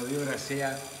mi mano de obra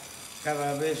sea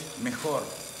cada vez mejor.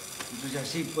 Entonces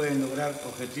así pueden lograr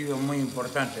objetivos muy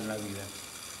importantes en la vida.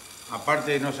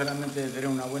 Aparte de no solamente de tener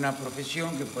una buena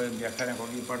profesión, que pueden viajar en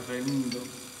cualquier parte del mundo,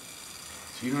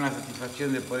 sino una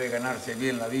satisfacción de poder ganarse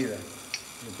bien la vida.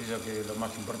 Yo pienso que es lo más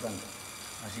importante.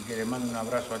 Así que les mando un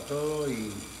abrazo a todos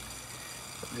y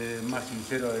desde el más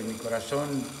sincero de mi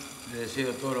corazón les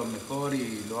deseo todo lo mejor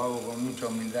y lo hago con mucha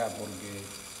humildad porque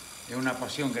es una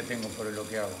pasión que tengo por lo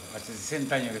que hago. Hace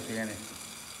 60 años que estoy en esto.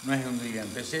 No es un día,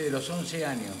 empecé de los 11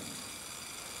 años.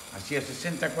 Hacía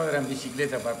 60 cuadras en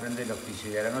bicicleta para aprender el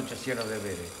oficio y a la noche hacía los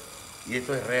deberes. Y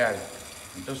esto es real.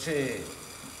 Entonces,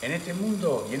 en este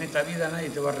mundo y en esta vida nadie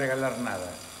te va a regalar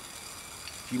nada.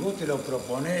 Si vos te lo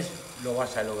propones, lo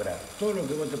vas a lograr. Todo lo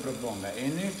que vos te propongas,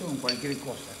 en esto o en cualquier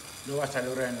cosa, lo vas a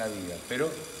lograr en la vida.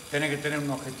 Pero tenés que tener un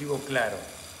objetivo claro.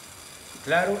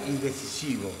 Claro y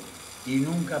decisivo. Y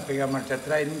nunca pegar marcha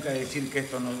atrás y nunca decir que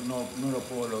esto no lo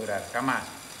puedo lograr. Jamás.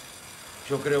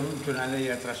 Yo creo mucho en la ley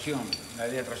de atracción. La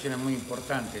ley de atracción es muy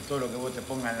importante. Todo lo que vos te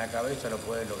pongas en la cabeza lo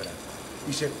podés lograr.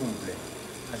 Y se cumple.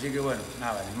 Así que bueno,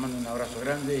 nada, les mando un abrazo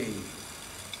grande y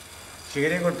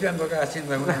seguiré golpeando acá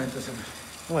haciendo alguna Ventosa.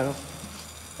 Bueno.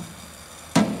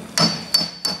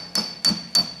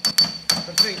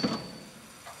 Perfecto.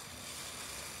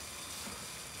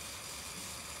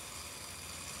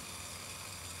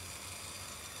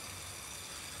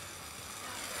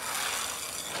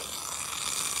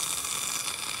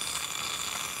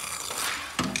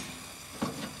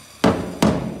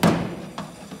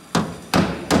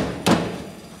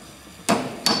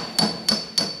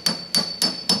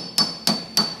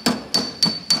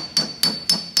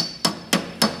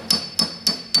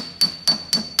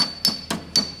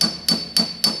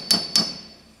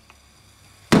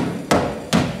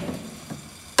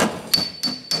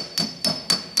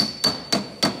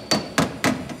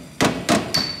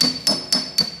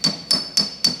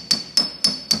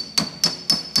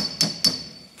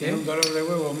 Tiene un dolor de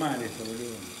huevo mal esto,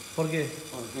 boludo. ¿Por qué?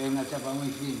 Porque es una chapa muy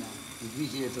fina,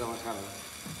 difícil de trabajar.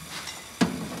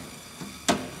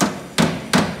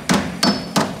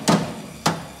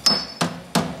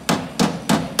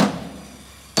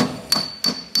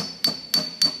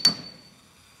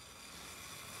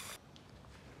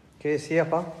 ¿Qué decías,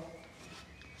 pa?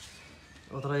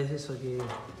 Otra vez eso que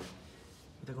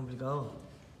está complicado.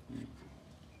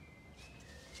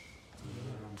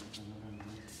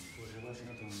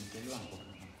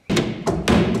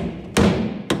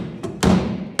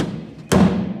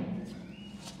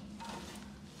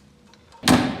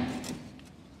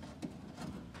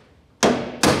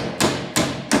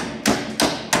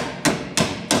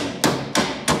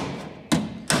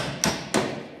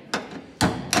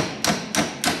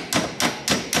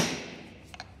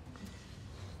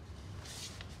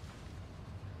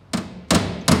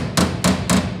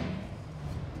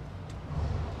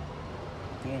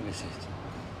 Mira qué es esto.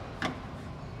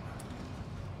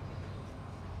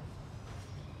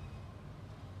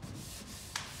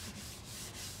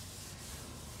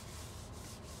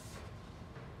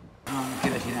 No, no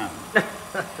quiero decir nada.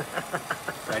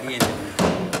 Caliente.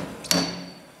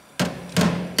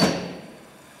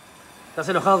 ¿Estás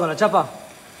enojado con la chapa?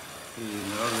 Sí, el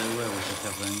dolor de huevo se está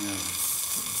poniendo.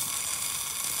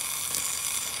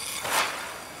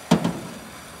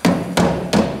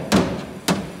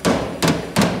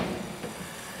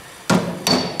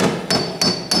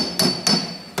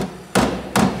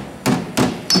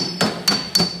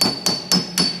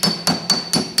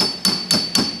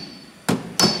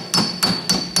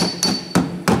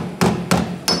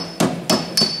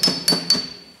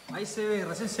 Ahí se ve,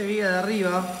 recién se veía de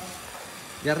arriba.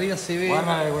 De arriba se ve.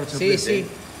 Guarda el Sí, sí.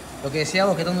 Lo que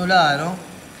decíamos que está ondulada, ¿no?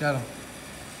 Claro.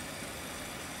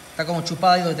 Está como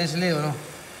chupada ahí donde tenés el dedo,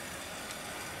 ¿no?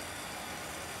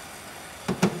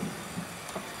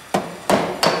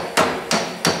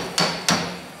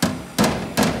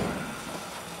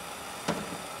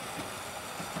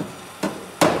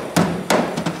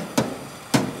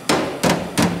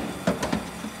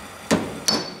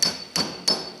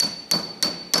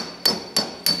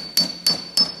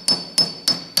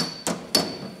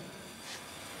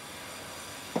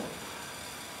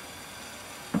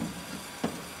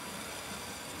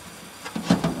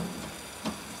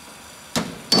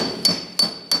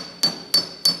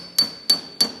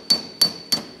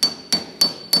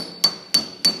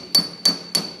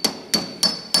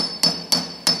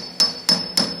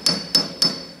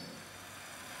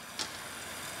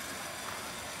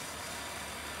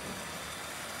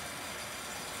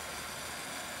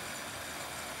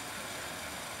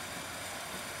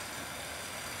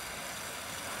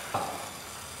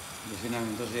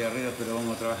 Entonces de arriba, pero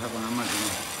vamos a trabajar con la máquina.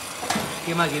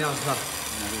 ¿Qué máquina vamos a usar?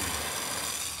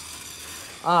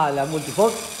 Ah, la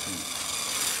multifold. Sí.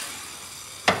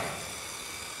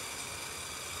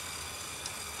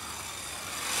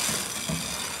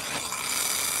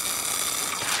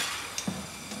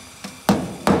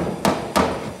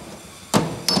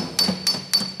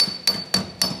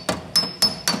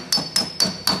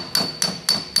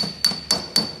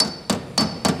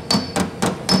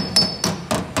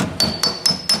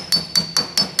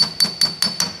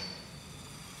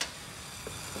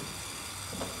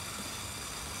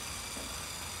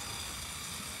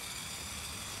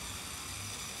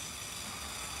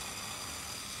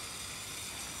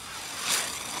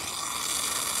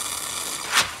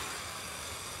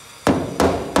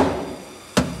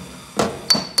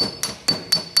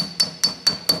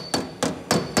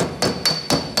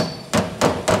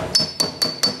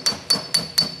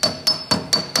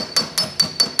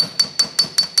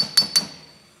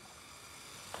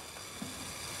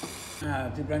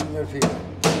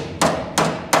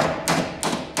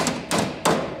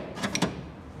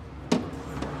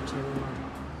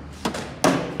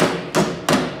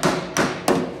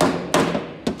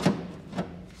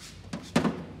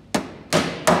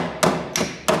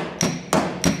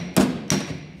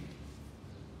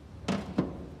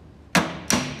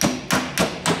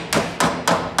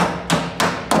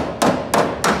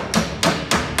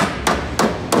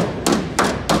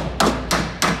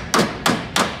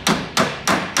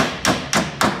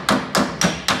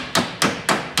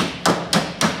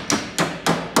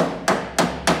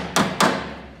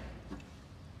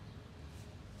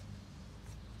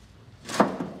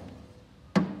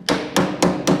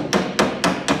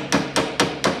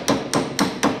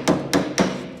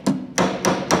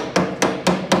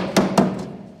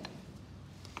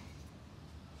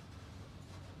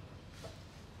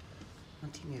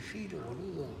 filo,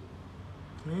 boludo.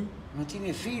 No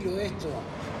tiene filo esto.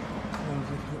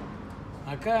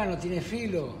 Acá no tiene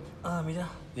filo. Ah, mirá.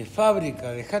 De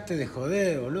fábrica, dejate de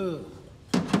joder, boludo.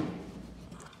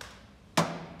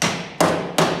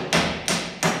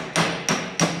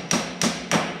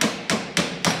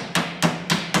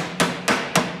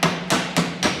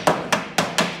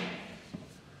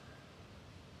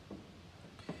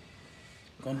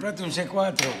 Comprate un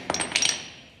C4.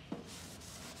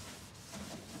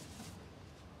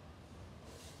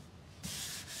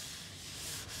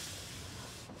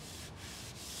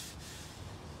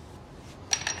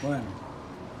 Bueno.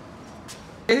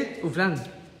 ¿Qué? Un flan.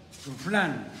 Un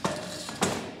flan.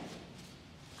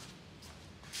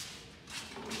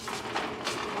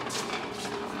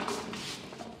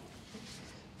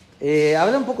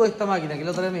 Habla un poco de esta máquina, que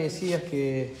la otra vez me decías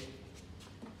que...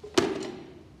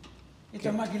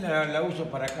 Esta máquina la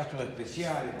uso para casos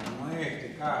especiales, como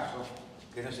este caso,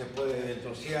 que no se puede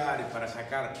ventosear, y para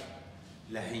sacar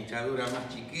las hinchaduras más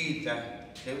chiquitas,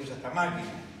 se usa esta máquina.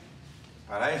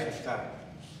 Para eso está.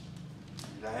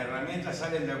 Las herramientas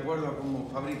salen de acuerdo a cómo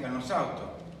fabrican los autos.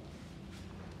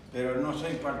 Pero no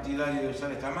soy partidario de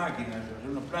usar esta máquina, yo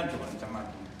no plancho con esta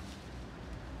máquina.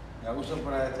 La uso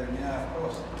para determinadas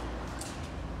cosas.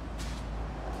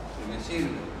 Que me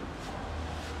sirve.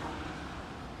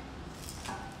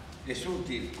 Es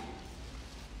útil,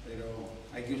 pero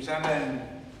hay que usarla en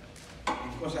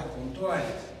cosas puntuales,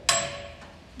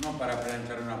 no para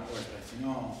planchar una puerta,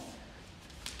 sino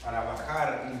para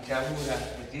bajar hinchaduras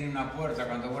que tiene una puerta.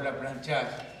 Cuando vos la planchás,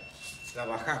 la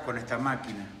bajás con esta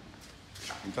máquina.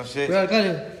 Entonces,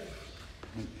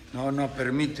 no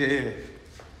permite,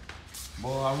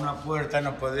 vos a una puerta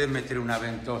no podés meter una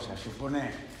ventosa.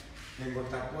 Suponé, tengo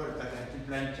esta puerta que la estoy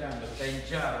planchando, está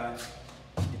hinchada,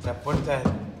 esta puerta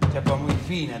chapa muy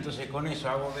fina, entonces con eso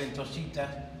hago ventositas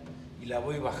y la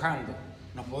voy bajando.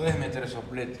 No podés meter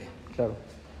soplete. Claro.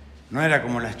 No era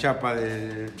como las chapas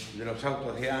de los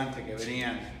autos de antes que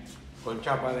venían con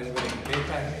chapa del 20.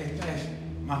 Esta es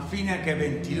más fina que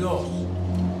 22.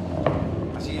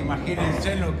 Así que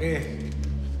imagínense lo que es.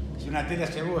 Es una tela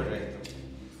cebolla esto.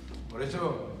 Por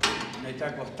eso me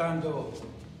está costando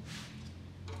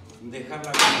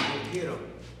dejarla como yo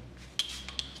quiero.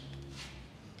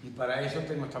 Y para eso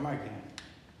tengo esta máquina.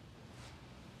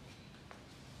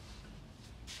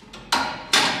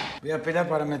 Voy a esperar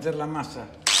para meter la masa.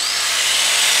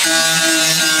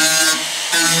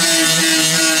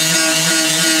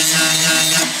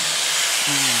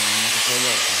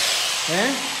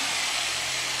 ¿Eh?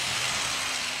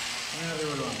 Una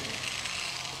revolvante.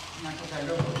 Una cosa de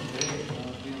loco,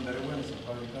 no tienen vergüenza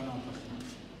fabricar una cosa.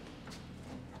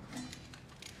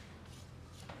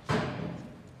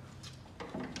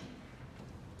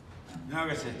 No,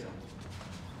 ¿qué es esto?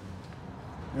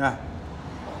 Mirá.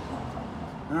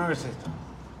 No, ¿qué es esto?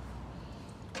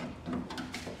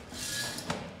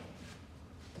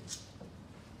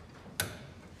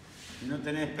 Si no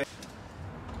tenés experiencia...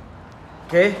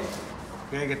 ¿Qué?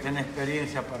 Que hay que tener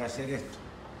experiencia para hacer esto.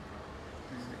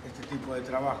 Este tipo de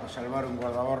trabajo, salvar un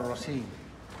guardabarro así,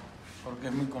 porque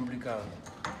es muy complicado.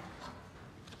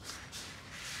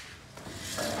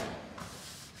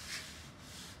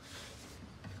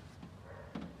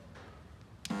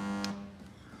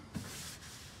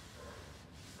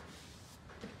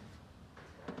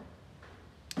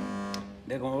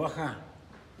 ¿Ve cómo baja?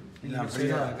 La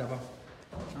ampliada, capaz.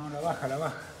 No, la baja, la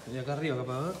baja. Y acá arriba,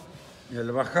 capaz, a ver. Y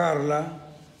al bajarla,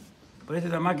 por esta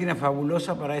es la máquina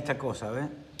fabulosa para esta cosa, ¿ves?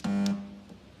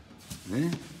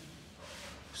 ¿Ves?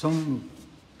 Son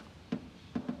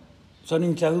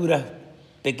hinchaduras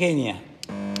pequeñas.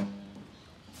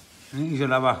 Y yo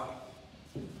la bajo.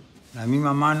 La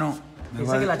misma mano.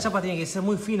 Pensá que la chapa tiene que ser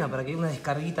muy fina para que una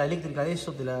descarguita eléctrica de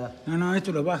eso te la... No,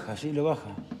 esto lo baja, sí, lo baja.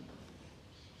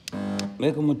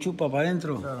 ¿Ves cómo chupa para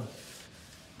adentro? Claro.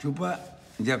 Chupa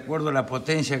de acuerdo a la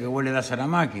potencia que vos le das a la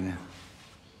máquina.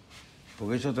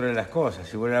 Porque es otra de las cosas.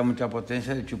 Si vos le das mucha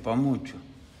potencia, le chupa mucho.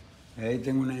 Y ahí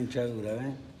tengo una hinchadura,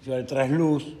 ¿ves? Yo al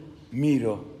trasluz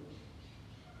miro.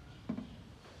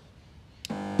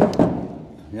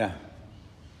 Ya.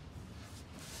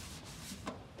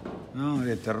 No,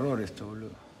 de terror esto,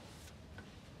 boludo.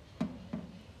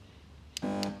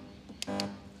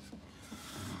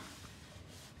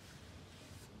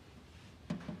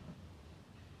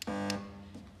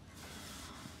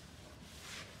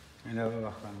 Y la va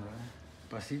bajando,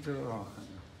 pasito lo va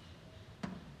bajando.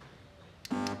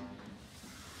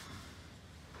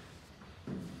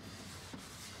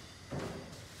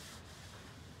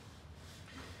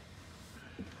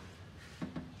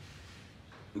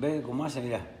 ¿Ves cómo hace?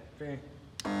 Mirá. Sí.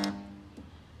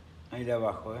 Ahí de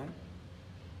abajo,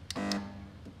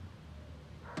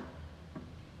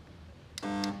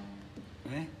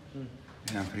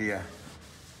 amplia.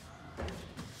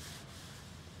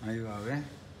 Ahí va, ¿ves?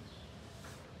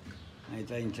 Ahí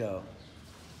está hinchado.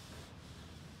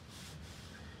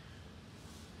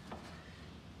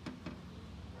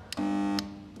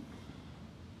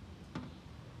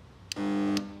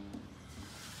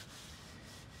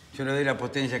 Yo le doy la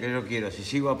potencia que yo quiero. Si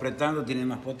sigo apretando, tiene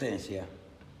más potencia.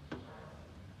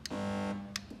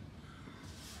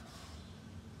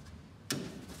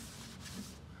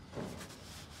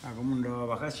 Ah, ¿cómo lo va a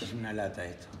bajar si es una lata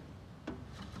esto?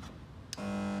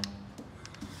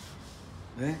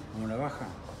 ¿Ves cómo la baja?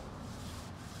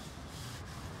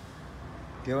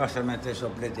 ¿Qué vas a meter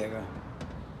soplete acá?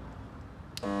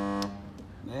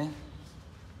 ¿Ves?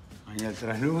 Ahí al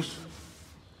trasluz.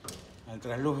 Al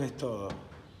trasluz es todo.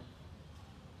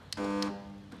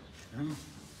 ¿No?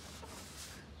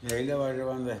 Y ahí la va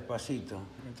llevando despacito.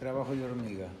 El trabajo de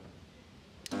hormiga.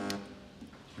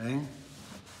 ¿Ves?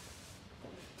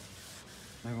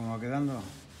 ¿Ves cómo va quedando?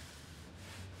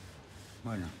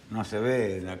 Bueno, no se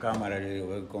ve en la cámara, yo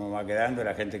digo, cómo va quedando,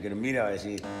 la gente que lo mira va a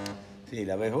decir, sí,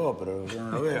 la ves vos, pero yo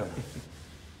no lo veo.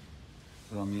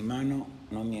 Pero mi mano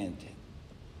no miente.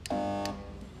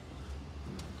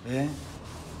 ¿Eh?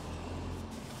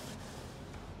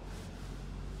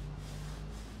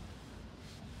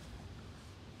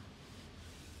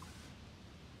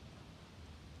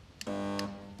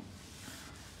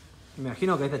 Me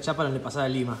imagino que a esta chapa no le pasaba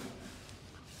lima.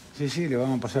 Sí, sí, le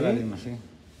vamos a pasar ¿Sí? la lima, sí.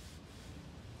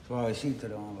 Suavecito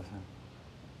le vamos a pasar.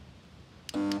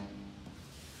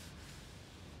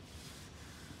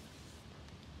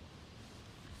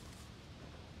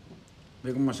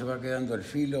 ¿Ve cómo se va quedando el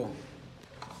filo?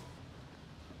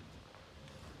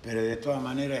 Pero de todas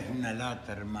maneras es una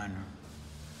lata, hermano.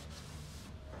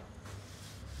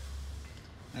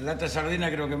 La lata de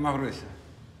sardina creo que es más gruesa.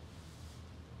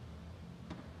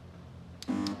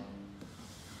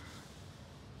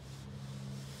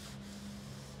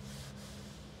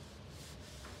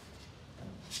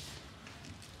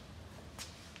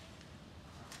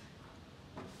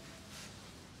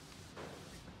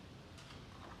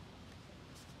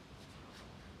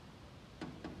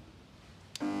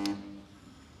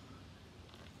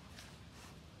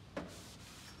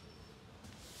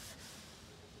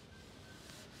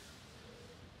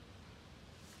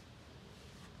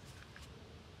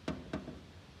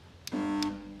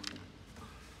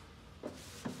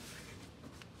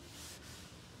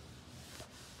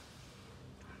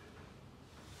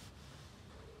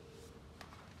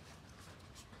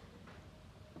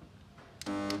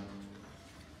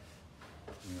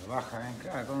 Baja, ¿eh?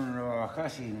 Claro, ¿cómo no lo va a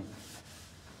bajar si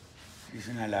es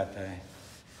una lata, eh?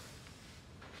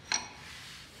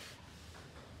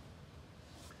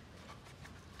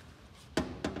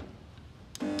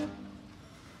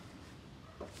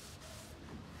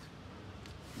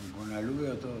 Con la luz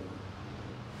veo todo.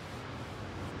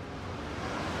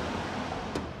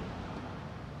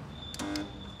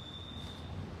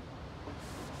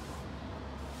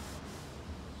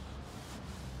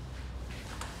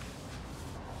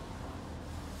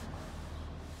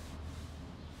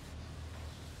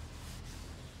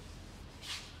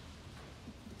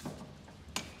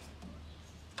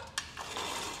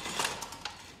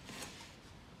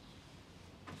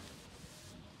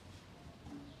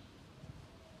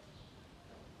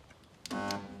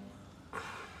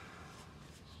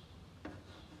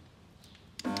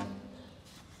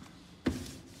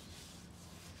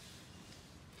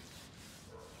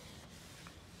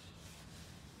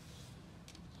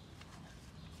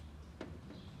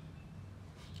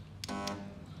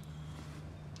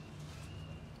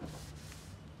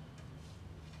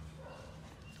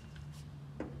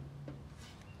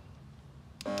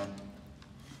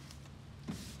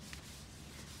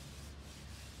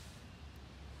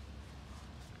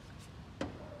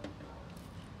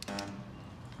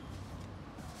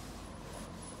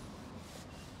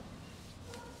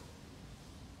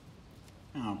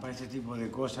 No, para ese tipo de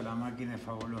cosas la máquina es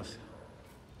fabulosa.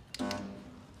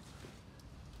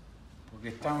 Porque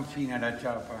es tan fina la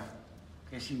chapa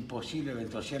que es imposible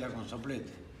ventosearla con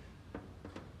soplete.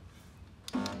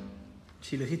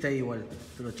 Si lo hiciste ahí igual,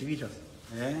 pero chiquitos.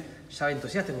 ¿Eh? Ya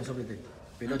ventoseaste con soplete,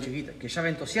 pero chiquita. Que ya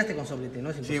ventoseaste con soplete, no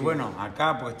es imposible. Sí, bueno,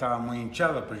 acá pues estaba muy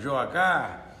hinchado, pero yo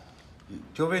acá,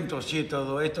 yo ventoseé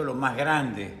todo esto lo más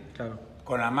grande. Claro.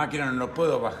 Con la máquina no lo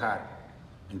puedo bajar.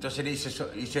 Entonces le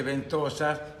hice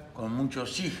ventosas con mucho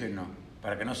oxígeno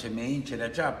para que no se me hinche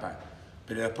la chapa.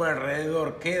 Pero después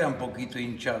alrededor queda un poquito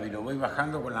hinchado y lo voy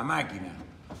bajando con la máquina.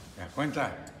 ¿Te das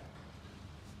cuenta?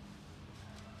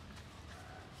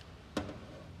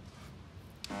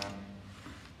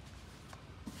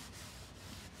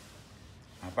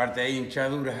 Aparte hay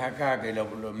hinchaduras acá que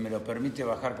me lo permite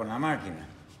bajar con la máquina.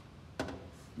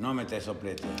 No meter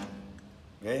soplete.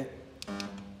 ¿Ves?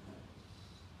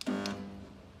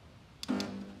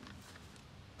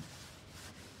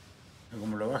 ¿Ves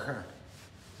cómo lo baja?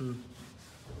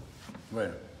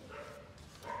 Bueno,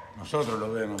 nosotros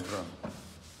lo vemos pronto.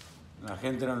 La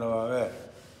gente no lo va a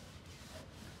ver.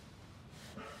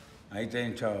 Ahí está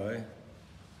hinchado, ¿eh?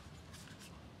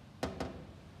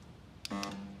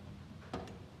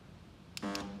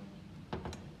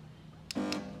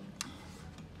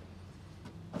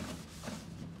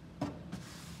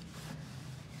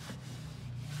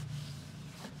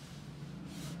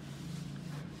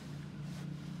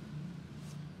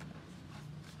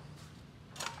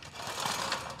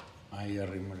 Ahí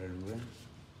arrimo la luz, ¿eh?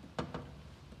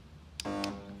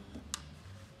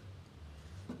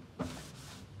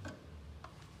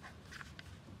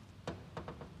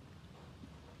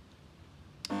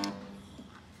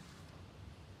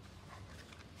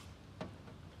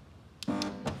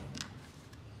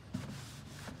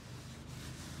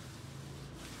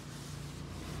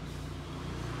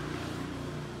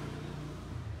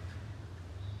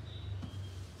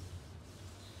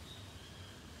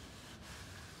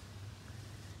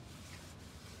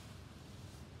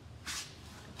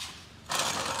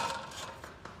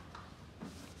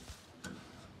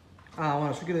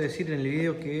 Bueno, yo quiero decir en el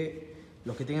video que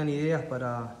los que tengan ideas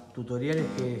para tutoriales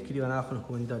que escriban abajo en los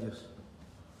comentarios.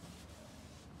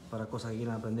 Para cosas que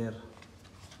quieran aprender.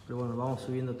 Pero bueno, vamos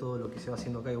subiendo todo lo que se va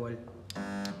haciendo acá igual.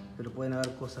 Pero pueden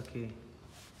haber cosas que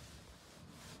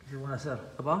se pueden hacer.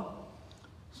 ¿Papá?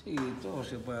 Sí, todo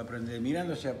se puede aprender.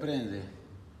 Mirando se aprende.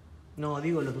 No,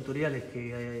 digo los tutoriales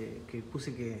que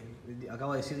puse que...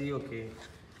 Acabo de decir, digo que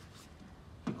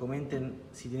comenten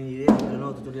si tienen ideas para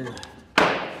nuevos tutoriales.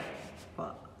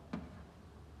 Pa.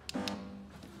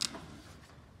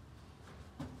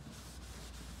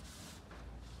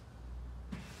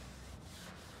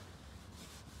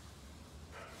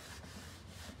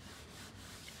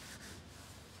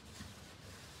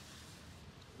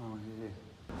 Vamos a ver.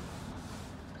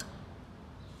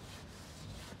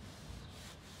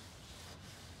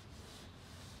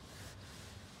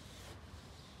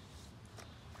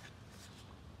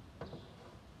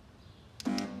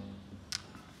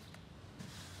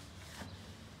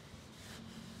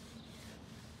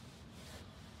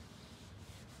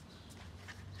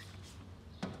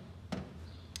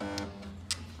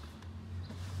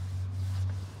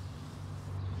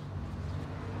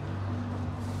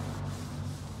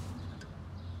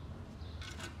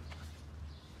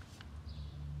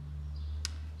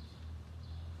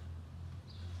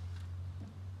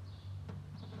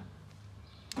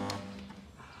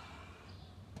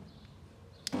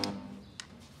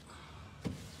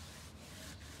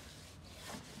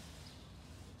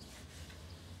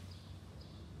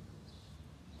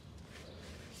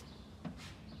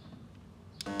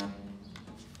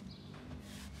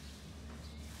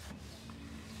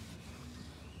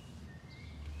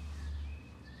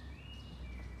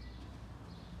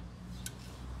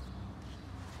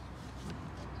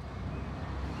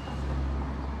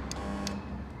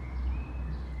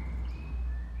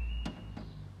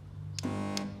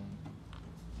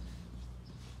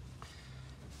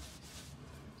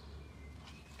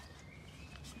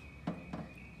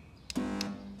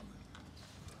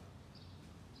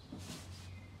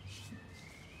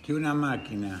 Que una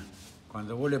máquina,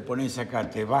 cuando vos le ponés acá,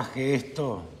 te baje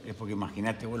esto, es porque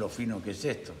imaginate vos lo fino que es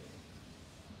esto.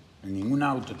 En ningún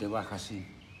auto te baja así.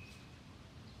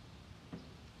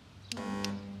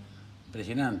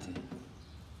 Impresionante.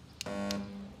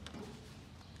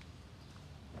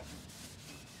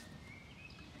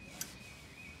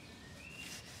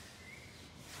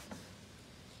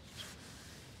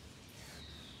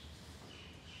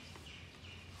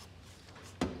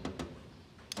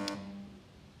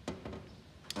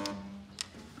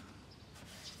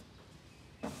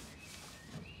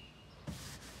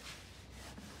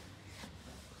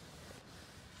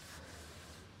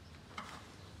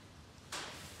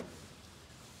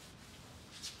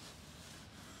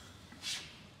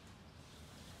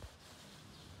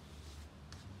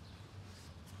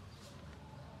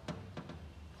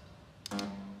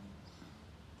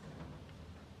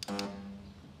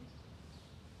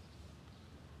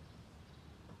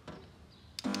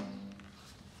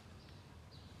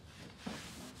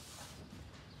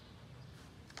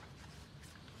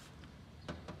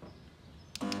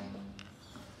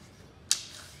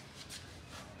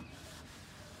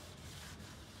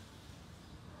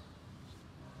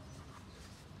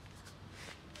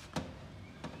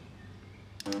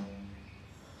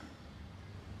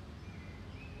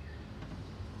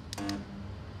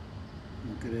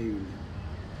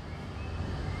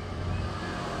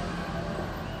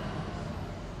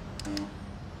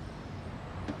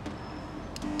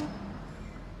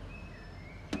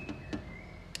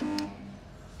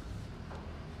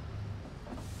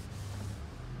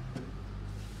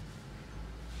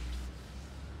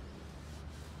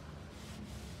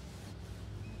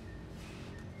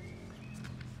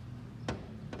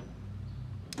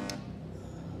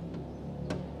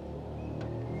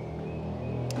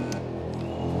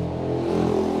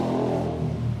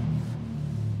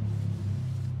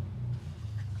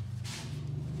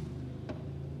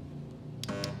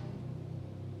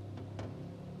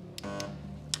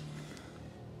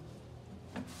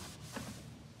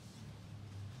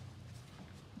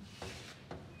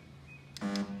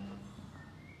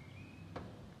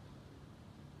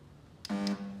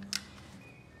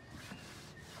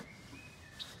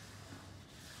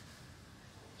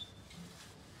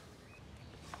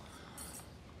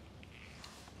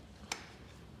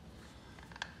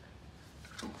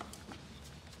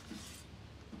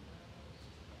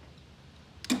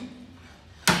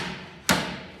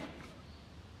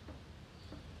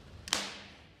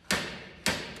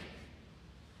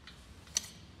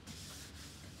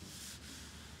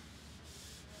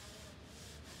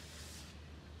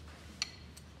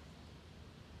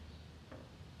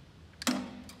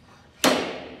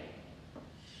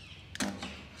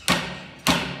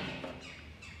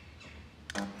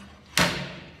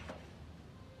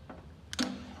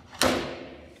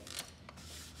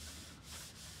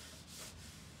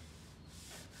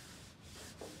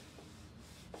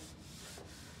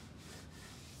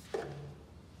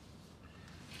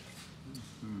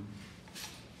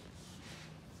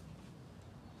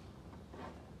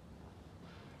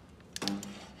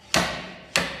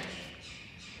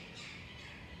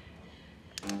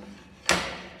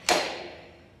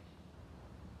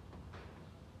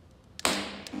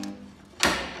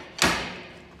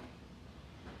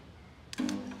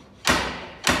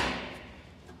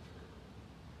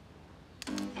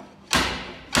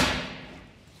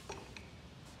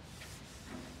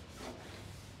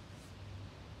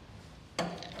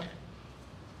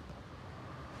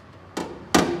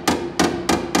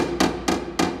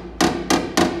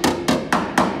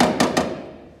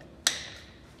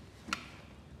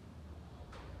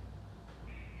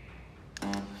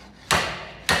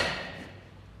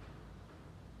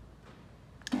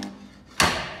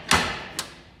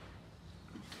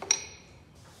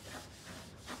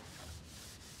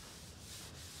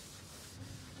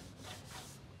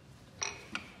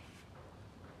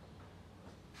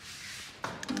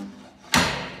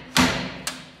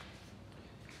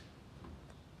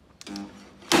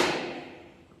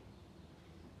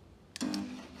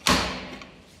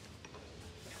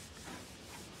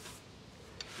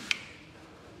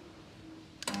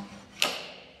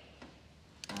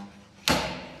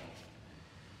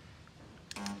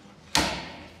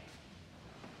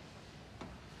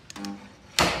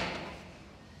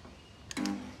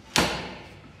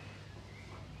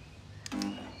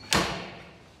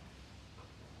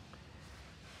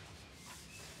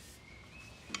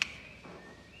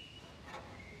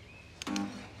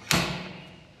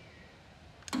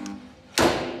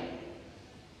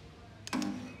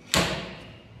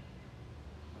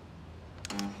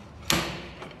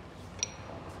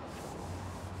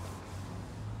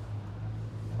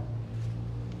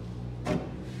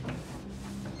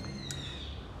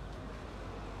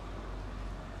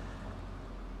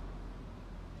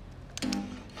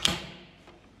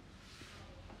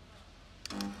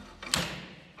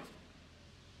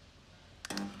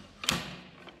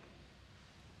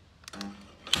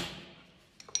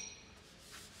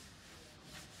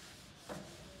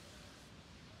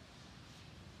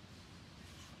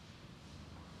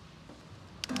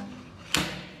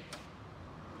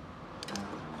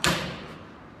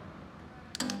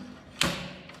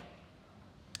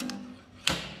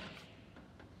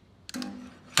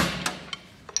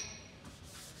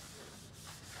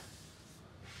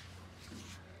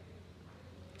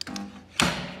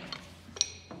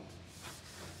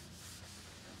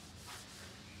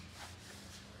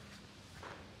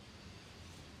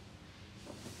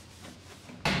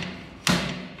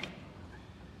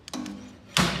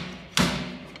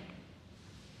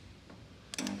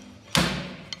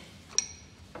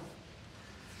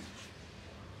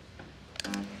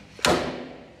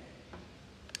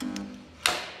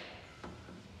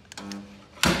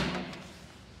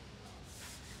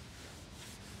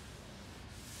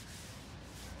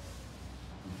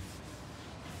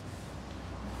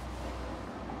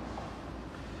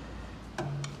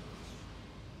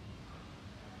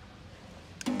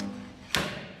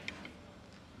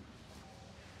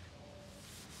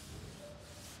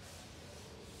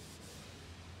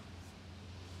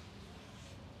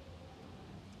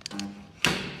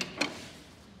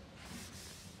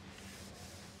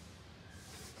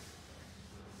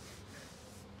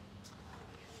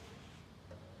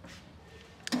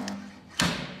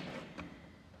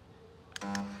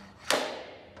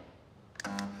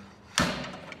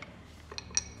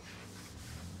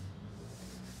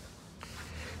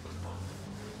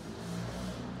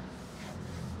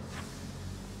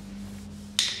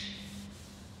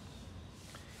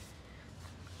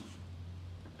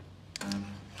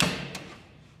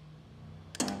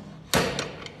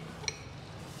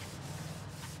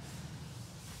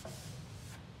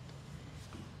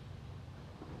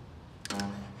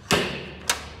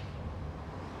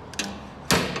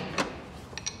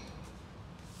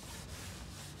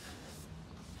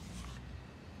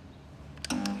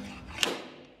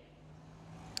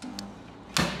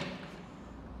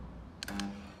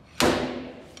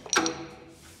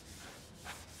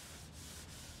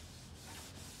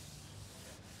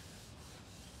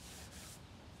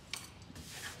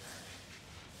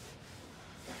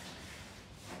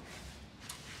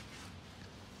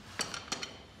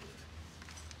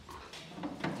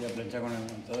 Voy a planchar con el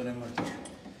montador en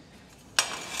martillo.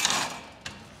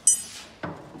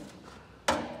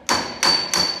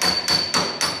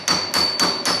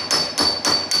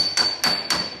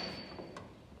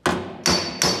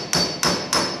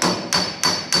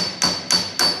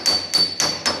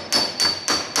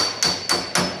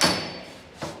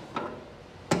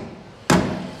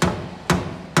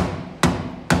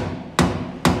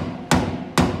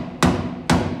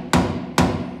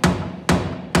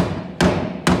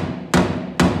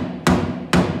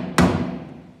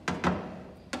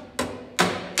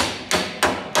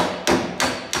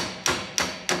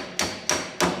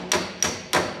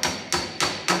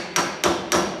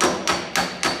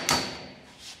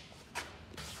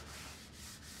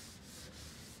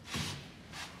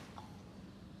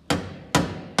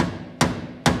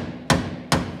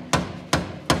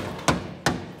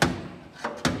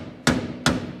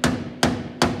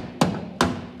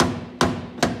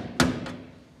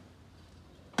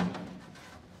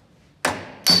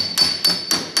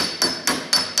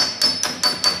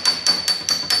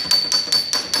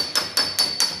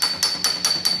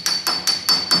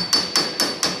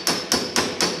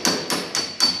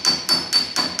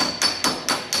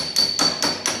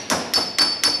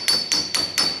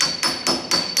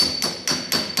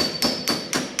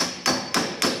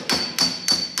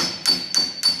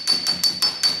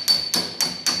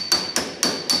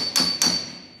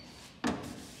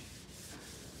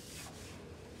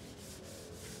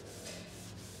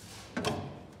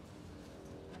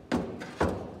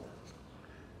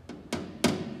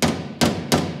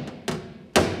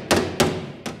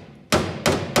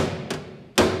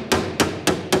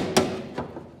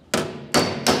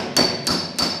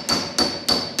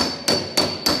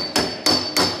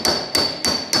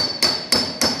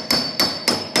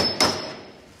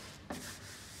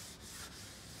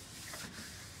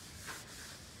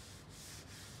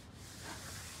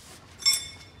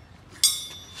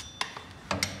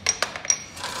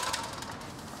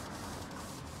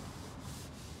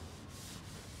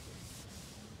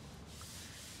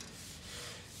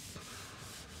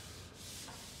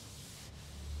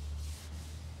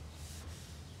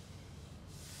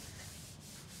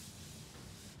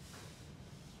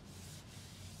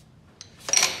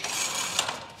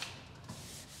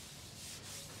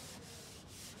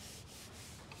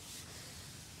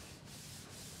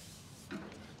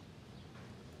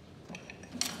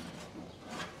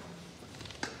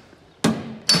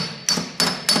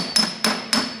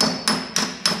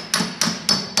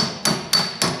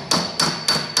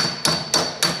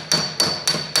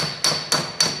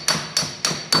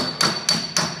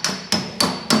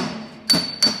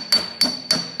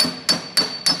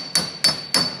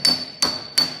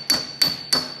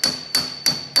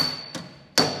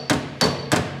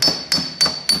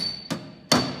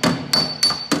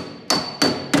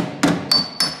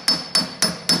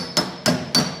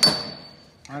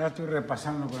 Ahora estoy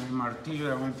repasando con el martillo y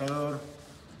el aguantador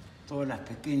todas las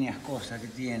pequeñas cosas que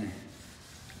tiene.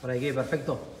 ¿Para qué?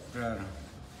 Perfecto. Claro.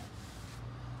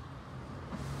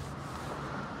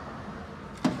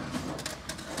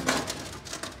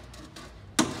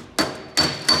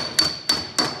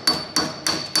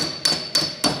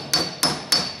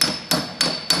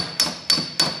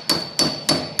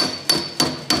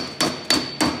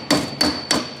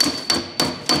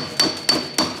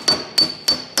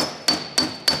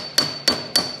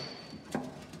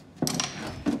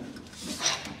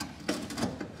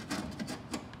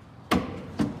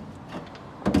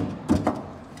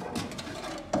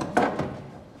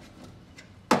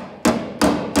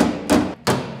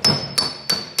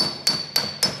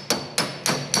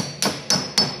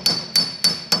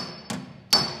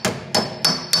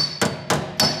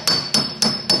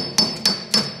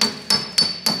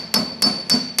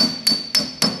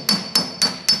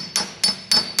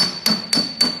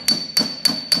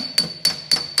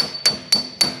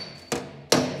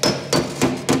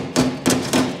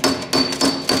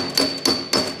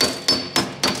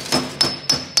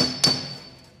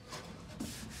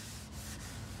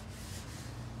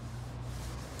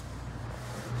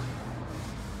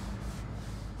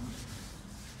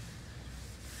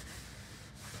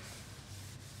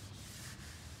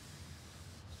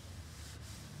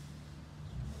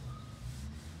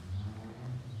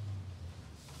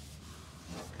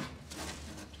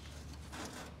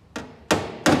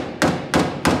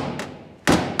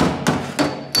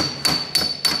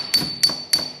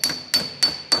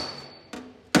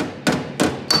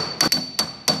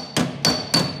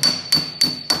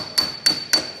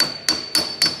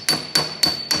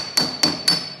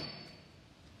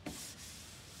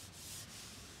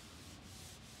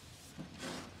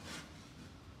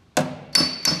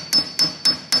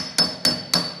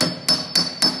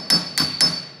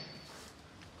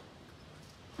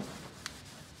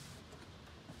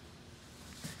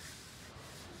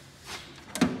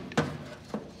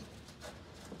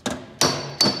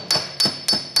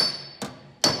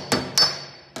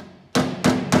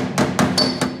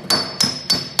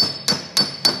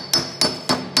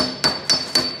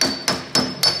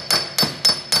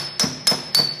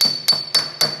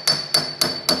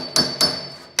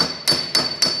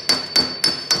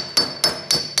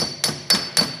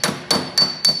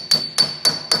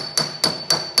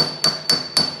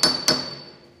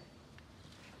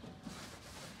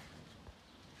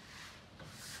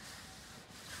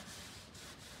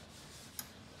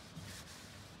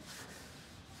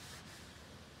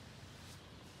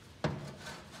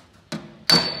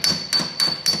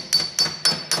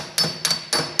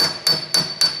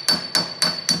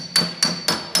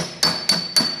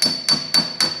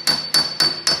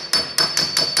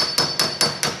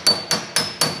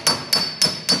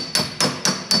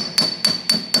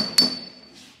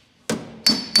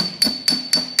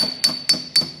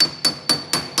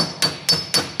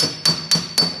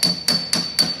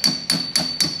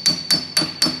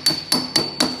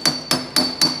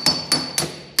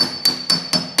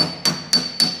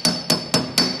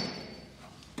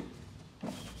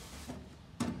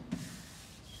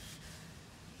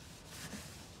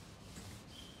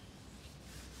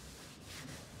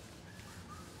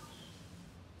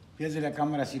 Fíjate la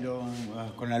cámara si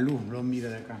con la luz lo mira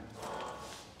de acá.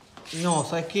 No,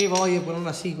 ¿sabes qué? Vamos a ponerlo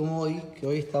así como hoy, que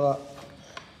hoy estaba...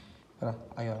 Pará,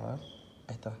 ahí va, a ver.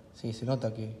 Ahí está. Sí, se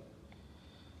nota que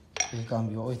el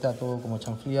cambio. Hoy está todo como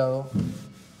chanfleado.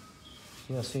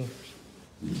 Y así.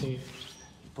 Sí.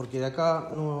 Porque de acá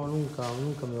no, nunca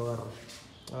me lo agarro.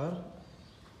 A ver.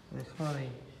 Dejá ahí.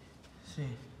 Sí.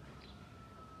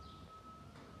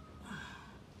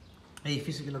 Es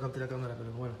difícil que lo capte la cámara,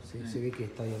 pero bueno, sí, se ve que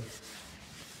está bien.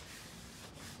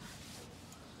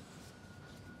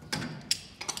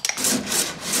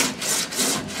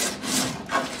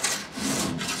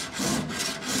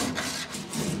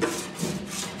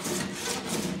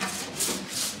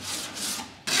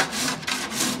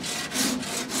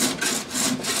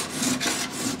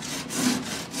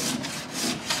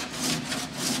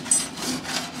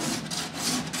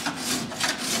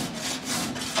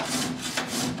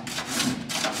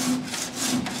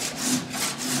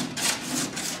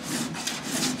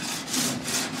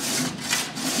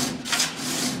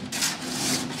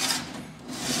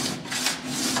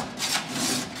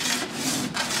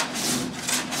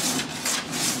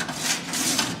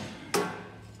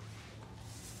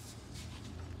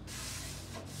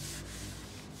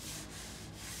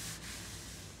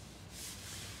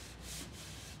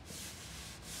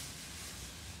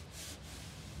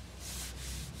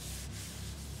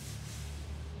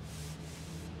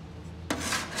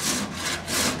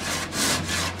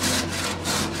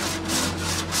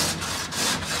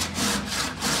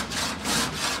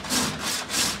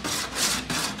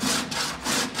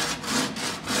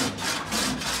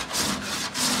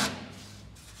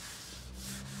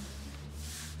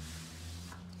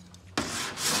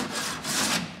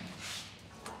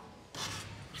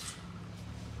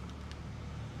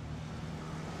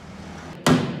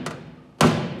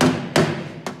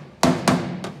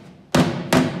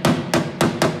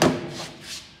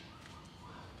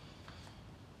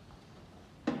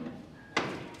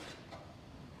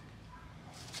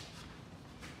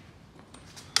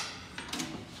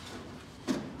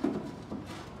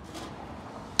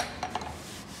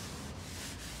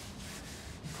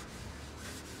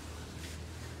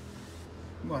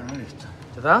 Bueno, listo.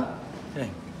 ¿Ya está? Sí.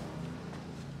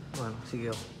 Bueno, así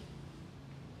quedó.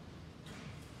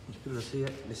 Espero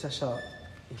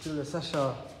les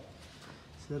haya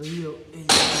servido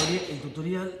el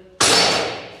tutorial.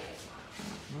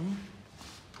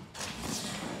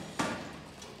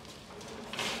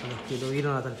 A los que lo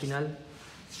vieron hasta el final.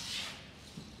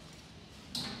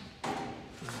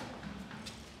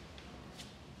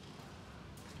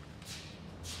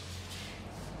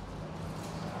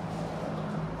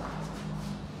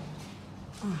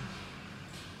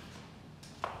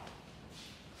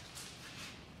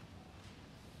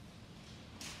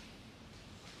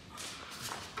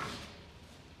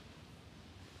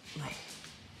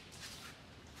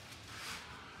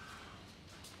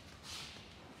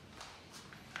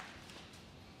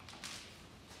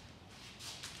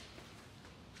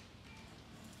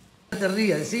 Te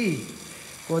rías, sí,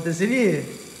 como te enseñé.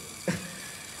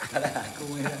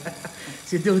 ¿Cómo era?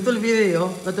 Si te gustó el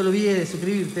video, no te olvides de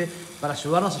suscribirte para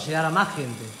ayudarnos a llegar a más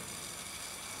gente.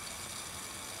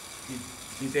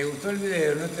 Si te gustó el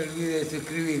video, no te olvides de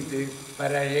suscribirte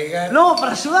para llegar... No,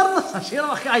 para ayudarnos a llegar a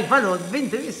más gente. Ay, palo,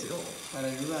 20 veces. Para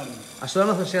ayudarnos.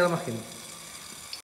 Ayudarnos a llegar a más gente.